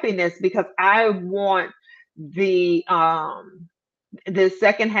my happiness, because I want the the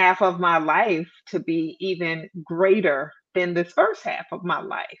second half of my life to be even greater than this first half of my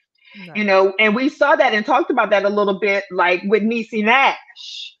life. You Right. know, and we saw that and talked about that a little bit, like with Niecy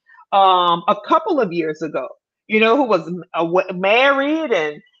Nash, a couple of years ago. You know, who was married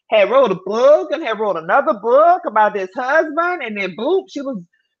and had wrote a book and had wrote another book about this husband, and then boom, she was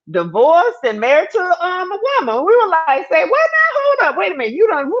divorced and married to a woman. We were like, say, what now? Hold up, wait a minute, you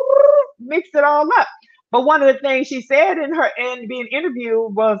done mixed it all up. But one of the things she said in her in being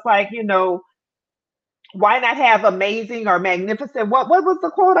interviewed was like, you know, why not have amazing or magnificent? What was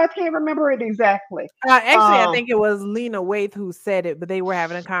the quote? I can't remember it exactly. Actually, I Um, think it was Lena Waithe who said it, but they were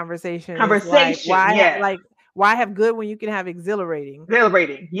having a conversation. It's like, conversation, yeah, why have good when you can have exhilarating?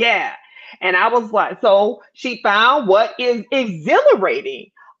 exhilarating, yeah. And I was like, so she found what is exhilarating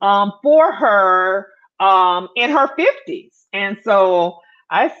for her in her 50s. And so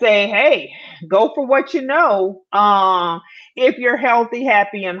I say, hey, go for what you know, if you're healthy,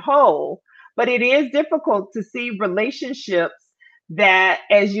 happy, and whole. But it is difficult to see relationships that,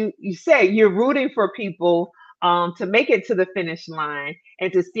 as you say, you're rooting for people to make it to the finish line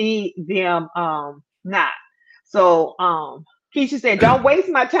and to see them not. So Keisha said, don't waste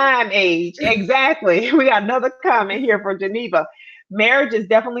my time, age. Exactly. We got another comment here from Geneva. Marriage is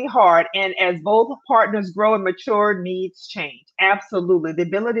definitely hard, and as both partners grow and mature, needs change. Absolutely. The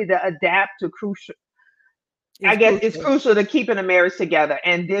ability to adapt to crucial, I It's guess it's crucial. crucial to keeping a marriage together.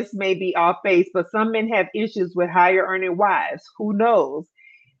 And this may be off base, but some men have issues with higher earning wives. Who knows?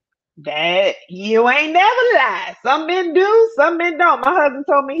 That you ain't never lie. Some men do, some men don't. My husband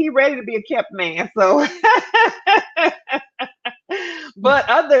told me he ready to be a kept man. So but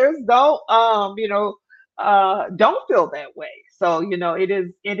others don't don't feel that way. So it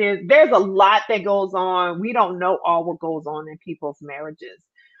is there's a lot that goes on. We don't know all what goes on in people's marriages.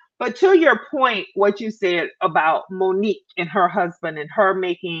 But to your point, what you said about Monique and her husband and her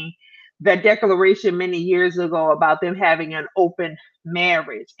making that declaration many years ago about them having an open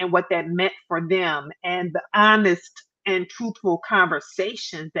marriage and what that meant for them, and the honest and truthful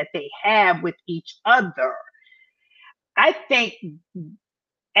conversations that they have with each other. I think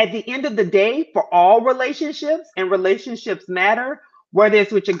at the end of the day, for all relationships, and relationships matter, whether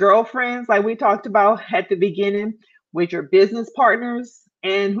it's with your girlfriends, like we talked about at the beginning, with your business partners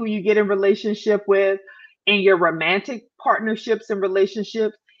and who you get in relationship with, and your romantic partnerships and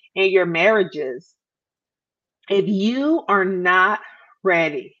relationships, and your marriages. If you are not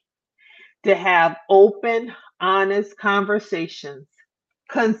ready to have open, honest conversations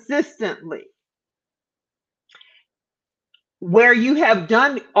consistently, where you have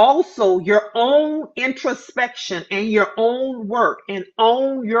done also your own introspection and your own work and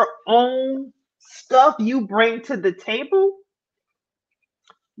own your own stuff you bring to the table,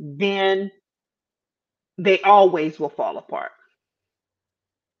 then they always will fall apart.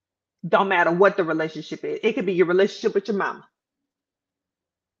 Don't matter what the relationship is. It could be your relationship with your mama.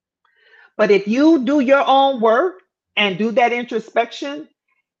 But if you do your own work and do that introspection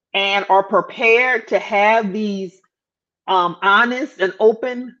and are prepared to have these honest and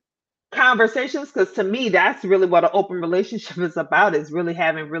open conversations, because to me that's really what an open relationship is about, is really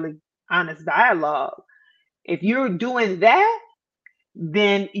having really honest dialogue. If you're doing that,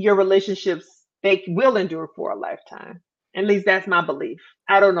 then your relationships, they will endure for a lifetime. At least that's my belief.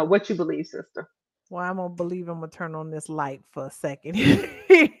 I don't know what you believe, sister. Well, I'm gonna believe I'm gonna turn on this light for a second. I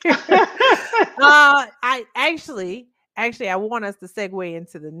actually I want us to segue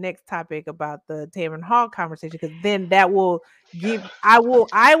into the next topic about the Tamron Hall conversation, because then that will give I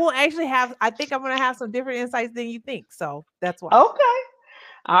will actually have, I think I'm gonna have some different insights than you think. So that's why. Okay.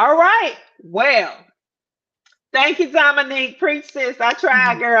 All right. Well, thank you, Dominique. Preach this. I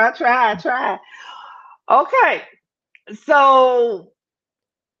try, Mhm. girl. I try. Okay. So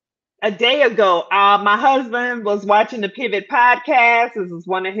a day ago, my husband was watching the Pivot podcast. This is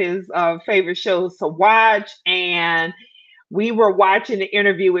one of his favorite shows to watch. And we were watching the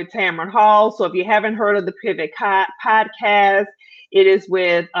interview with Tamron Hall. So if you haven't heard of the Pivot podcast, it is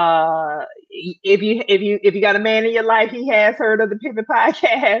with if you got a man in your life, he has heard of the Pivot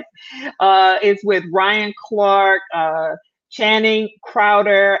podcast. It's with Ryan Clark, Channing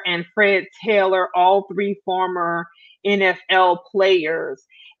Crowder, and Fred Taylor, all three former NFL players.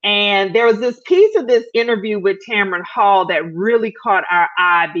 And there was this piece of this interview with Tamron Hall that really caught our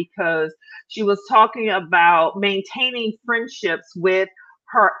eye, because she was talking about maintaining friendships with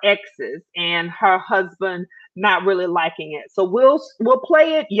her exes and her husband not really liking it. So we'll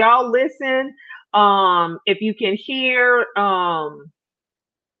play it. Y'all listen. If you can hear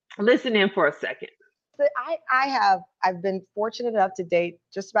Listen in for a second. I've been fortunate enough to date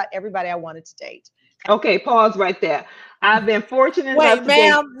just about everybody I wanted to date. Okay, pause right there. I've been fortunate Wait, enough to date.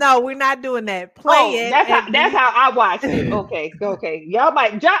 ma'am. No, we're not doing that. Play Oh, it that's how and that's we. how I watched it. Okay, okay. Y'all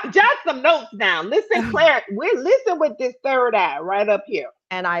might jot some notes down. Listen, Claire, we listen with this third eye right up here.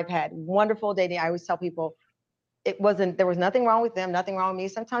 And I've had wonderful dating. I always tell people there was nothing wrong with them, nothing wrong with me.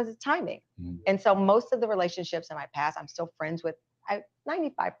 Sometimes it's timing. And so most of the relationships in my past, I'm still friends with.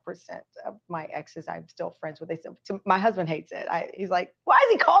 95% of my exes, I'm still friends with. They said, my husband hates it. He's like, why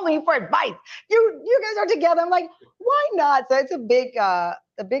is he calling me for advice? You guys are together. I'm like, why not? So it's a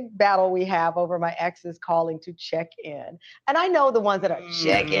big battle we have over my exes calling to check in. And I know the ones that are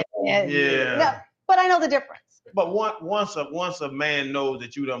checking in. Yeah. No, but I know the difference. But once a man knows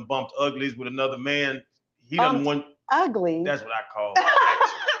that you done bumped uglies with another man, he done want ugly. That's what I call it.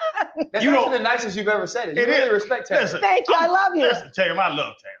 That's the nicest you've ever said it. You really respect Tam. Thank you. I love you. Listen, Tam, I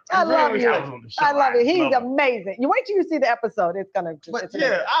love Tam. I love you. I love you. He's love amazing. You wait till you see the episode. It's gonna. But it's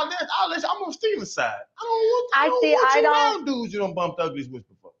yeah, I'm on Steven's side. I don't want dudes you done bumped uglies with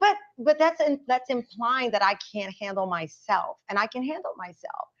before. But that's implying that I can't handle myself, and I can handle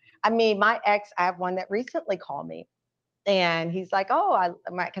myself. I mean, my ex, I have one that recently called me. And he's like, oh,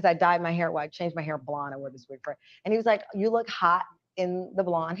 because I dyed my hair. Well, I changed my hair blonde. I wore this wig for it. And he was like, you look hot in the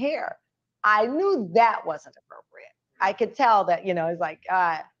blonde hair. I knew that wasn't appropriate. I could tell that, it's like,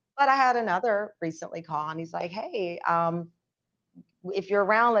 but I had another recently call and he's like, hey, if you're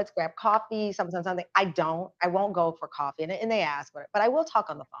around, let's grab coffee, something. I won't go for coffee. And they ask, but I will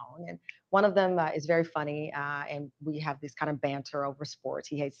talk on the phone. And one of them is very funny. And we have this kind of banter over sports.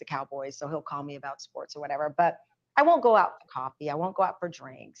 He hates the Cowboys, so he'll call me about sports or whatever. But I won't go out for coffee. I won't go out for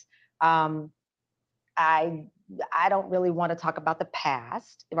drinks. I don't really want to talk about the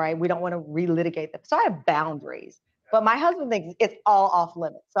past, right? We don't want to relitigate them. So I have boundaries. But my husband thinks it's all off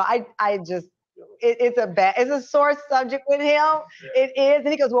limits. So it's a sore subject with him. It is. And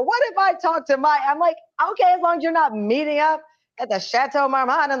he goes, well, what if I talk to I'm like, okay, as long as you're not meeting up at the Chateau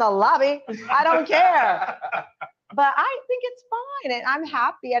Marmont in the lobby, I don't care. But I think it's fine and I'm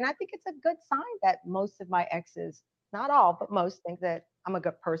happy. And I think it's a good sign that most of my exes, not all, but most think that I'm a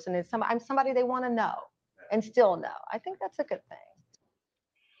good person. And I'm somebody they want to know and still know. I think that's a good thing.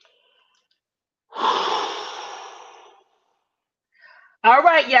 All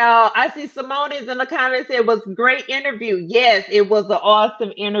right, y'all. I see Simone is in the comments. It was a great interview. Yes, it was an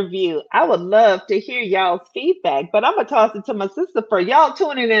awesome interview. I would love to hear y'all's feedback, but I'm going to toss it to my sister for y'all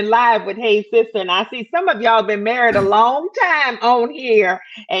tuning in live with Hey Sister. And I see some of y'all been married a long time on here,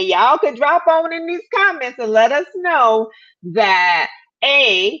 and y'all could drop on in these comments and let us know that,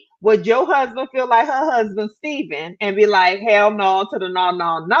 would your husband feel like her husband, Steven, and be like, hell no to the no,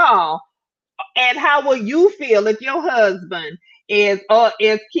 no, no? And how will you feel if your husband is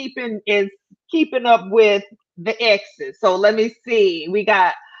keeping up with the exes? So let me see. We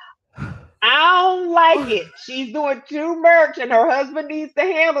got, I don't like it. She's doing too much and her husband needs to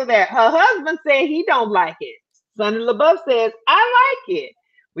handle that. Her husband said he don't like it. Sonny LaBeouf says, I like it.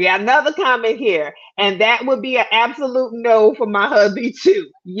 We have another comment here. And that would be an absolute no for my hubby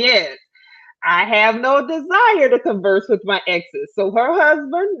too. Yes. I have no desire to converse with my exes. So her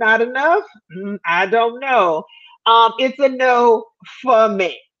husband, not enough? I don't know. It's a no for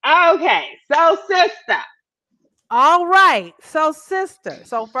me. Okay, so sister. All right. So sister.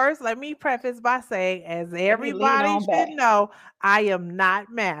 So first, let me preface by saying, as everybody should know, I am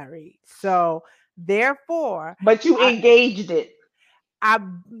not married. So therefore. But you engaged it.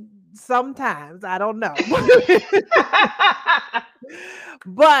 Sometimes, I don't know.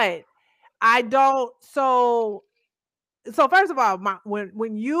 But I don't. So first of all,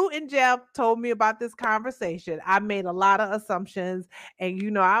 when you and Jeff told me about this conversation, I made a lot of assumptions,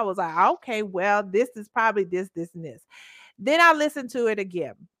 and I was like, okay, well, this is probably this, and this. Then I listened to it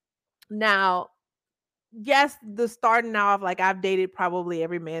again. Now, yes, the starting off, like I've dated probably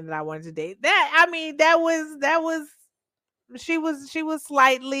every man that I wanted to date. That was. She was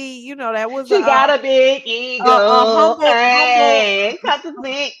slightly, that was. She got a big ego. Humble. Got the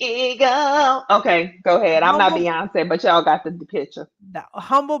big ego. Okay, go ahead. I'm not Beyonce, but y'all got the picture. No,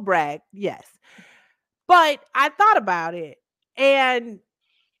 humble brag, yes. But I thought about it, and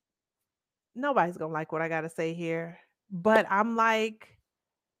nobody's gonna like what I gotta say here. But I'm like,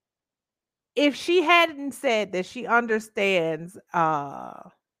 if she hadn't said that she understands,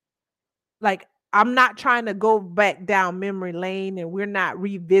 like, I'm not trying to go back down memory lane and we're not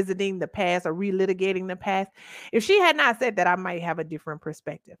revisiting the past or relitigating the past. If she had not said that, I might have a different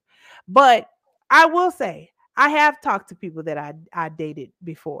perspective. But I will say, I have talked to people that I dated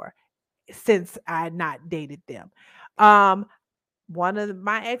before since I had not dated them. one of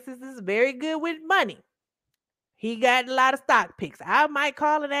my exes is very good with money. He got a lot of stock picks. I might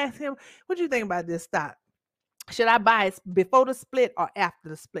call and ask him, what do you think about this stock? Should I buy it before the split or after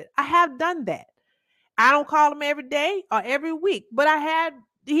the split? I have done that. I don't call him every day or every week, but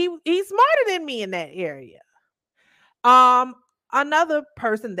he's smarter than me in that area. Another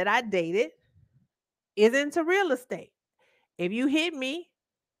person that I dated is into real estate. If you hit me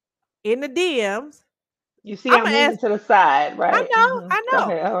in the DMs, you see, I'm moving to the side, right? I know.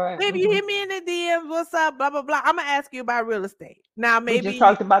 Okay, all right. If you hit me in the DMs, what's up? Blah blah blah. I'm gonna ask you about real estate. Now, maybe we just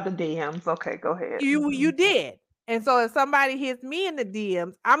talked about the DMs. Okay, go ahead. You did, and so if somebody hits me in the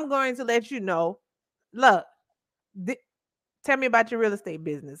DMs, I'm going to let you know. Look, tell me about your real estate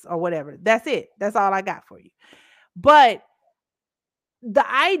business or whatever. That's it. That's all I got for you. But the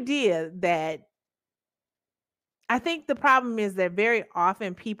idea that I think the problem is that very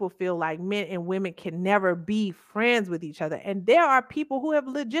often people feel like men and women can never be friends with each other. And there are people who have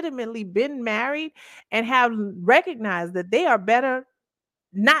legitimately been married and have recognized that they are better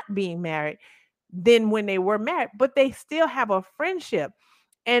not being married than when they were married, but they still have a friendship.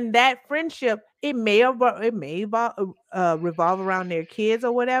 And that friendship, it may revolve around their kids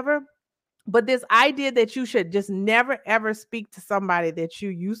or whatever. But this idea that you should just never, ever speak to somebody that you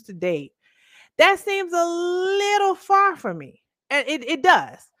used to date, that seems a little far from me. And it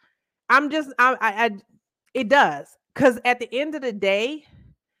does. It does. Because at the end of the day,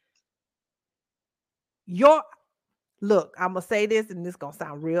 look, I'm going to say this, and this is going to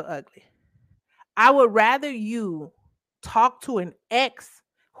sound real ugly. I would rather you talk to an ex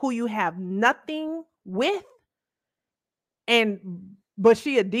who you have nothing with, but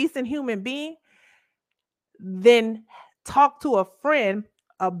she a decent human being, than talk to a friend,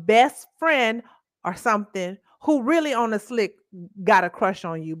 a best friend or something, who really on the slick got a crush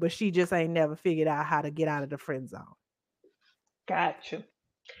on you, but she just ain't never figured out how to get out of the friend zone. Gotcha.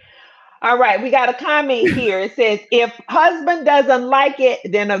 All right, we got a comment here. It says, if husband doesn't like it,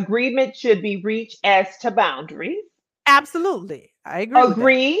 then agreement should be reached as to boundaries. Absolutely. I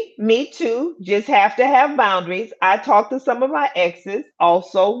agree. Me too. Just have to have boundaries. I talked to some of my exes,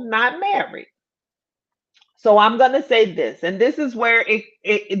 also not married. So I'm going to say this, and this is where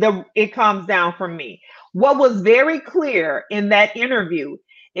it comes down for me. What was very clear in that interview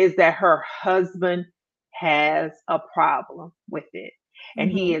is that her husband has a problem with it,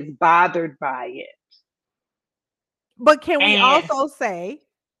 and he is bothered by it. But can we also say,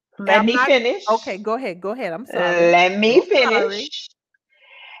 let me finish. Okay, go ahead. I'm sorry. Let me finish.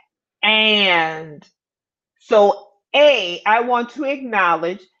 And so, I want to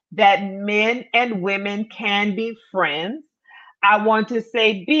acknowledge that men and women can be friends. I want to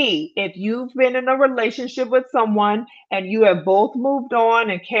say, B, if you've been in a relationship with someone and you have both moved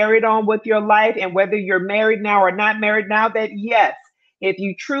on and carried on with your life, and whether you're married now or not married now, that yes, if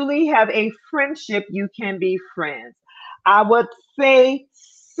you truly have a friendship, you can be friends. I would say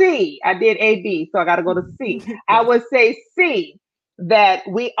C. I did A, B, so I got to go to C. I would say C, that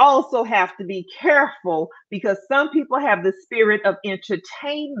we also have to be careful, because some people have the spirit of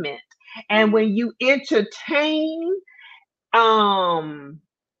entertainment. And when you entertain,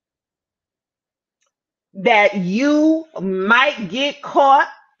 that you might get caught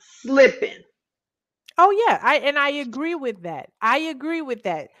slipping. Oh yeah, I agree with that.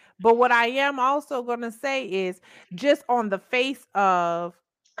 But what I am also going to say is, just on the face of,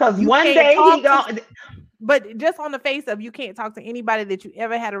 because one day but just on the face of, you can't talk to anybody that you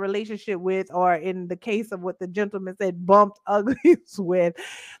ever had a relationship with, or in the case of what the gentleman said, bumped uglies with.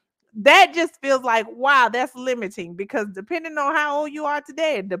 That just feels like, wow, that's limiting, because depending on how old you are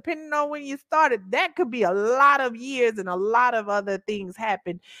today, and depending on when you started, that could be a lot of years and a lot of other things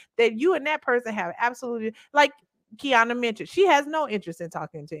happen that you and that person have absolutely, like Kiana mentioned, she has no interest in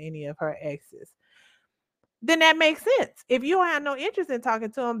talking to any of her exes. Then that makes sense. If you don't have no interest in talking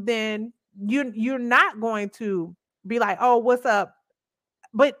to them, then you're not going to be like, oh, what's up?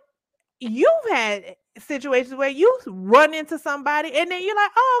 But you've had situations where you run into somebody and then you're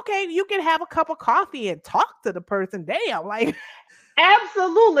like, oh, okay, you can have a cup of coffee and talk to the person. Damn, like,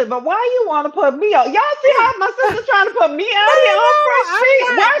 absolutely. But why you want to put me on? Y'all see how my sister's trying to put me out here on Front Street?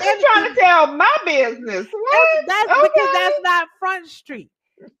 Why is she trying to tell my business? That's because that's not Front Street.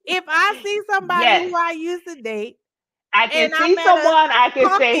 If I see somebody who I used to date, I can see someone, I can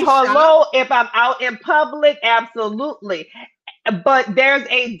say hello. If I'm out in public, absolutely. But there's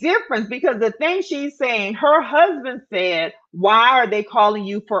a difference, because the thing she's saying, her husband said, why are they calling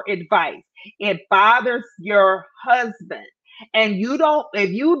you for advice? It bothers your husband. And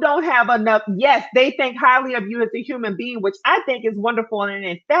if you don't have enough, yes, they think highly of you as a human being, which I think is wonderful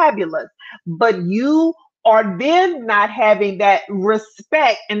and fabulous. But you or then not having that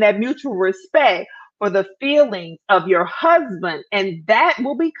respect and that mutual respect for the feelings of your husband, and that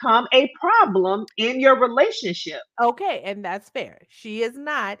will become a problem in your relationship. Okay, and that's fair. She is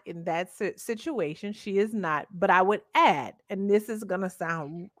not in that situation. She is not. But I would add, and this is going to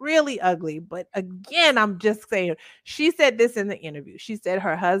sound really ugly, but again, I'm just saying, she said this in the interview. She said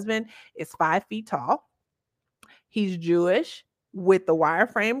her husband is 5 feet tall. He's Jewish with the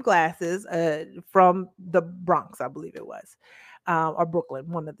wireframe glasses from the Bronx, I believe it was, or Brooklyn,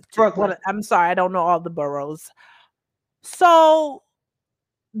 one of the two. Brooklyn. I'm sorry, I don't know all the boroughs. So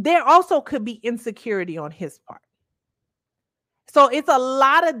there also could be insecurity on his part. So it's a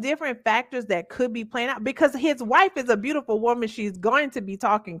lot of different factors that could be playing out, because his wife is a beautiful woman. She's going to be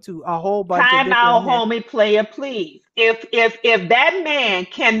talking to a whole bunch of Time different out, men. homie player, please. If that man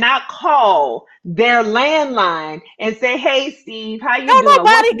cannot call their landline and say, "Hey, Steve, how you No, doing?"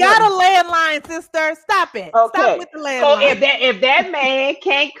 nobody got a landline, sister. Stop it. Okay. Stop with the So landline. if that man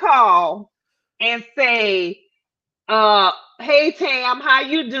can't call and say, "Hey, Tam, how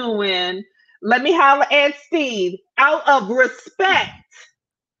you doing? Let me holler at Steve," out of respect.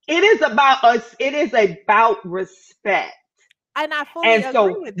 It is about us. It is about respect. And I fully And agree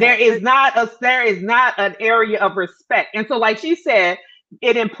so with there that. is not an area of respect. And so, like she said,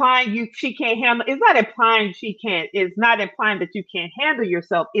 it implying she can't handle. It's not implying she can't. It's not implying that you can't handle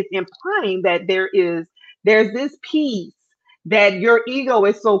yourself. It's implying that there's this piece that your ego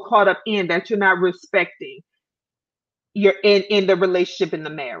is so caught up in that you're not respecting you're in the relationship, in the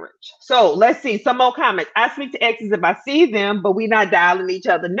marriage. So let's see some more comments. I speak to exes if I see them, but we not dialing each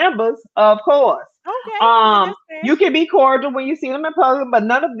other numbers, of course. Okay. Yeah, that's fair. You can be cordial when you see them in public, but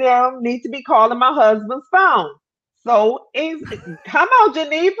none of them need to be calling my husband's phone. So come on,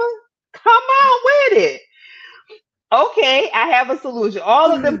 Geneva, come on with it. Okay, I have a solution. All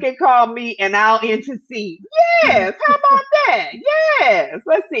of them can call me and I'll intercede. Yes, how about that? Yes.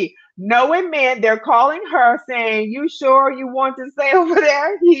 Let's see. Knowing men, they're calling her saying, "You sure you want to stay over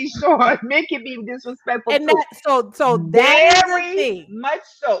there?" He's sure. Men can be disrespectful And too. so that is the Very thing. much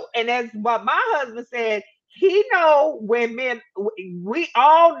so. And that's what my husband said. He know when men, we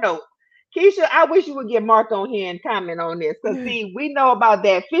all know. Keisha, I wish you would get Mark on here and comment on this. Because see, we know about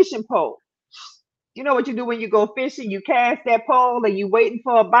that fishing pole. You know what you do when you go fishing? You cast that pole and you waiting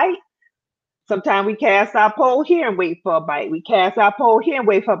for a bite. Sometimes we cast our pole here and wait for a bite. We cast our pole here and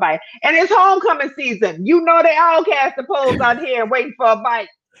wait for a bite. And it's homecoming season. You know they all cast the poles out here and waiting for a bite.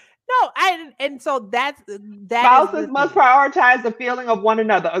 No, and so that Spouses must prioritize the feeling of one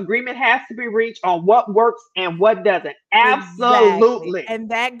another. Agreement has to be reached on what works and what doesn't. Absolutely. Exactly. And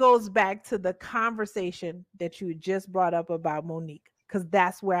that goes back to the conversation that you just brought up about Monique, because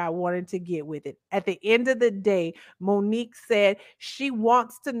that's where I wanted to get with it. At the end of the day, Monique said she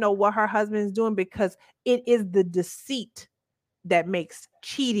wants to know what her husband is doing because it is the deceit that makes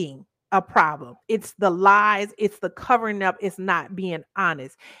cheating a problem. It's the lies, it's the covering up, it's not being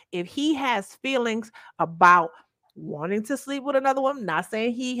honest. If he has feelings about wanting to sleep with another woman, not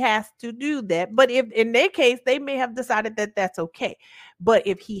saying he has to do that, but if in their case, they may have decided that that's okay. But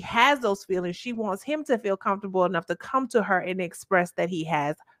if he has those feelings, she wants him to feel comfortable enough to come to her and express that he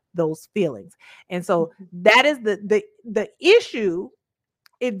has those feelings. And so that is the issue.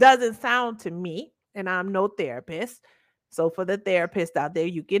 It doesn't sound to me, and I'm no therapist, so for the therapist out there,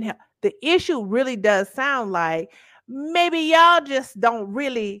 you can help. The issue really does sound like maybe y'all just y'all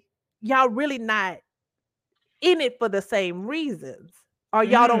really not in it for the same reasons, or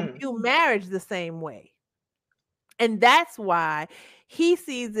y'all don't view marriage the same way. And that's why he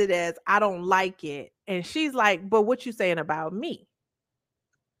sees it as, I don't like it. And she's like, but what you saying about me?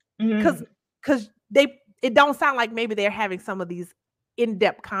 Because it don't sound like maybe they're having some of these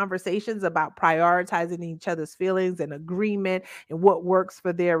in-depth conversations about prioritizing each other's feelings and agreement and what works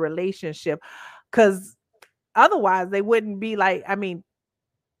for their relationship. Because otherwise they wouldn't be like, I mean,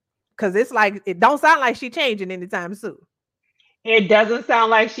 because it's like, it don't sound like she's changing anytime soon. It doesn't sound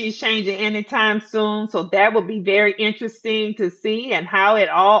like she's changing anytime soon. So that will be very interesting to see and how it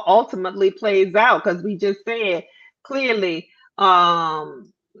all ultimately plays out. Because we just said clearly,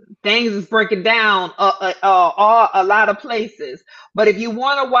 things is breaking down a lot of places. But if you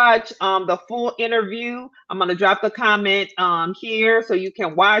want to watch the full interview, I'm going to drop the comment here so you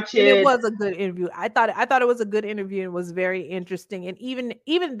can watch it. And it was a good interview. I thought it was a good interview. It was very interesting. And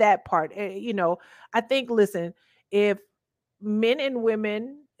even that part, I think, listen, if men and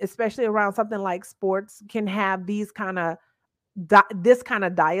women, especially around something like sports, can have these kind of this kind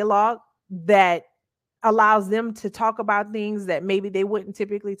of dialogue that allows them to talk about things that maybe they wouldn't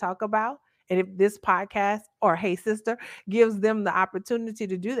typically talk about. And if this podcast or Hey Sister gives them the opportunity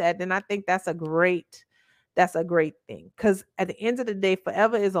to do that, then I think that's a great that's a great thing. Because at the end of the day,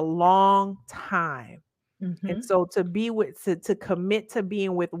 forever is a long time. And so to be with, to commit to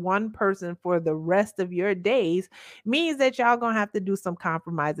being with one person for the rest of your days means that y'all gonna have to do some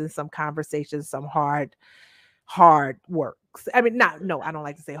compromising, some conversations, some hard works. I mean, no, I don't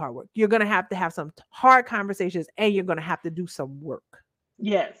like to say hard work. You're gonna have to have some hard conversations, and you're gonna have to do some work.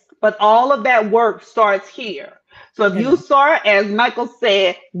 Yes, but all of that work starts here. So if I you know. start, as Michael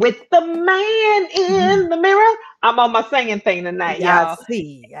said, with the man in the mirror, I'm on my singing thing tonight, I y'all.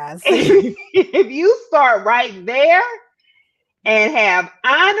 see. I see. If you start right there and have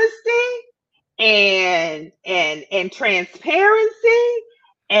honesty and transparency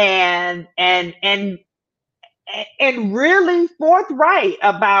and really forthright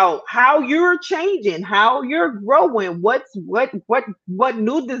about how you're changing, how you're growing, what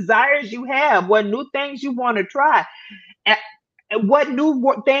new desires you have, what new things you want to try, and what new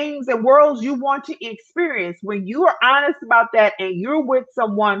things and worlds you want to experience. When you are honest about that and you're with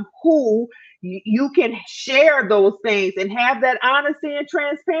someone who you can share those things and have that honesty and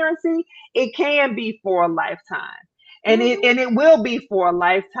transparency, it can be for a lifetime. And it will be for a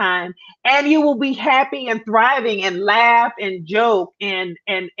lifetime, and you will be happy and thriving and laugh and joke and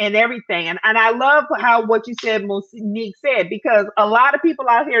everything. And I love how what you said, Monique said, because a lot of people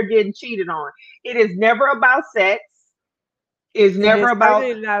out here getting cheated on. It is never about sex. It's And never it's about.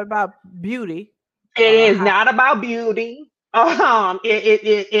 certainly not about beauty. It is not about beauty.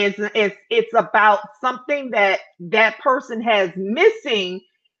 It's about something that person has missing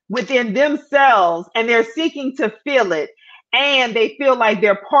within themselves, and they're seeking to feel it, and they feel like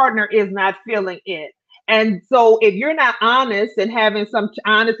their partner is not feeling it. And so, if you're not honest and having some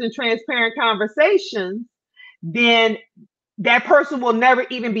honest and transparent conversations, then that person will never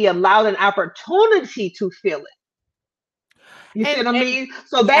even be allowed an opportunity to feel it. You see what I mean?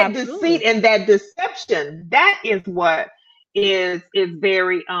 So that deceit Absolutely. and that deception, that is what is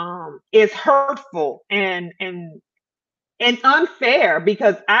very is hurtful and unfair,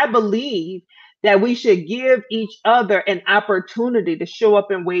 because I believe that we should give each other an opportunity to show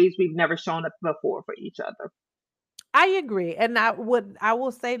up in ways we've never shown up before for each other. I agree. And I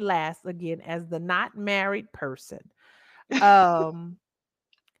will say last again, as the not married person, um,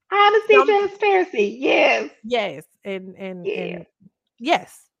 Honesty, some transparency, yes, yes, and yes.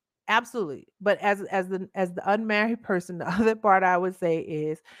 yes, absolutely. But as the unmarried person, the other part I would say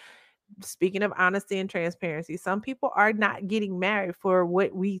is, speaking of honesty and transparency, some people are not getting married for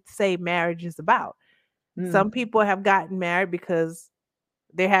what we say marriage is about. Mm. Some people have gotten married because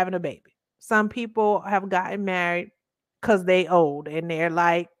they're having a baby. Some people have gotten married because they old and they're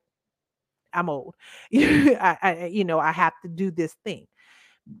like, I'm old. I have to do this thing.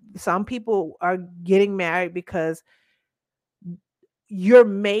 Some people are getting married because you're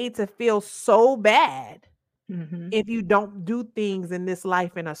made to feel so bad Mhm, if you don't do things in this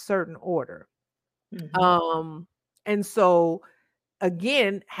life in a certain order. mhm. And so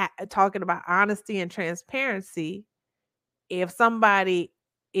again, talking about honesty and transparency, if somebody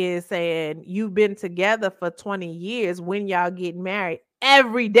is saying you've been together for 20 years, when y'all get married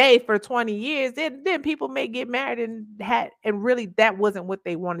every day for 20 years, then people may get married and really that wasn't what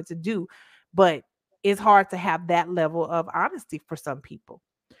they wanted to do. But it's hard to have that level of honesty for some people.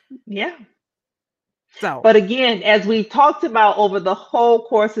 Yeah. So But again, as we talked about over the whole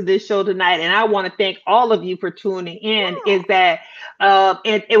course of this show tonight, and I want to thank all of you for tuning in, is that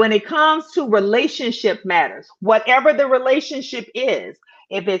and when it comes to relationship matters, whatever the relationship is,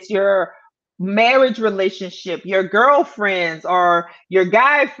 if it's your marriage relationship, your girlfriends, or your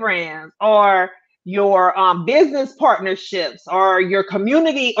guy friends, or your business partnerships, or your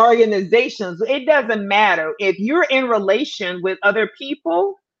community organizations, it doesn't matter. If you're in relation with other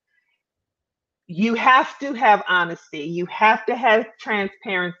people, you have to have honesty. You have to have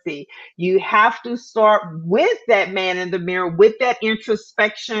transparency. You have to start with that man in the mirror, with that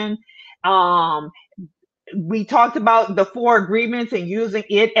introspection. Um, we talked about the 4 agreements and using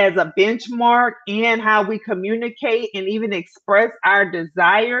it as a benchmark in how we communicate and even express our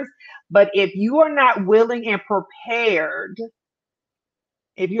desires. But if you're not willing and prepared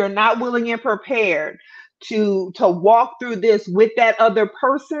to walk through this with that other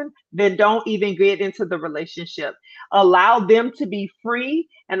person, then don't even get into the relationship. Allow them to be free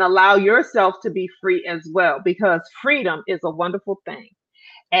and allow yourself to be free as well, because freedom is a wonderful thing.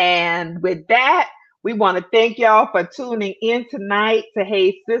 And with that, we want to thank y'all for tuning in tonight to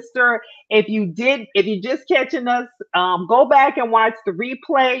Hey Sister. If you just catching us, go back and watch the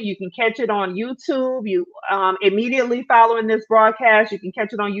replay. You can catch it on YouTube. You immediately following this broadcast, you can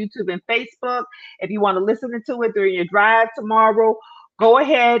catch it on YouTube and Facebook. If you want to listen to it during your drive tomorrow, go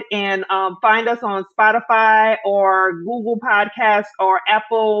ahead and find us on Spotify or Google Podcasts or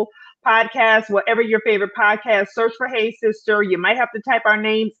Apple Podcasts, whatever your favorite podcast. Search for Hey Sister. You might have to type our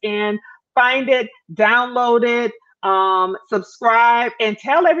names in. Find it, download it, subscribe, and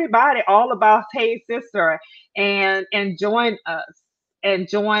tell everybody all about Hey Sister, and join us and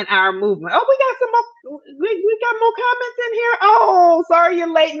join our movement. Oh, we got some more. We got more comments in here. Oh, sorry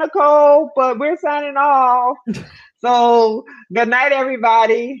you're late, Nicole, but we're signing off. So good night,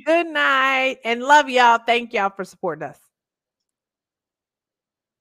 everybody. Good night, and love y'all. Thank y'all for supporting us.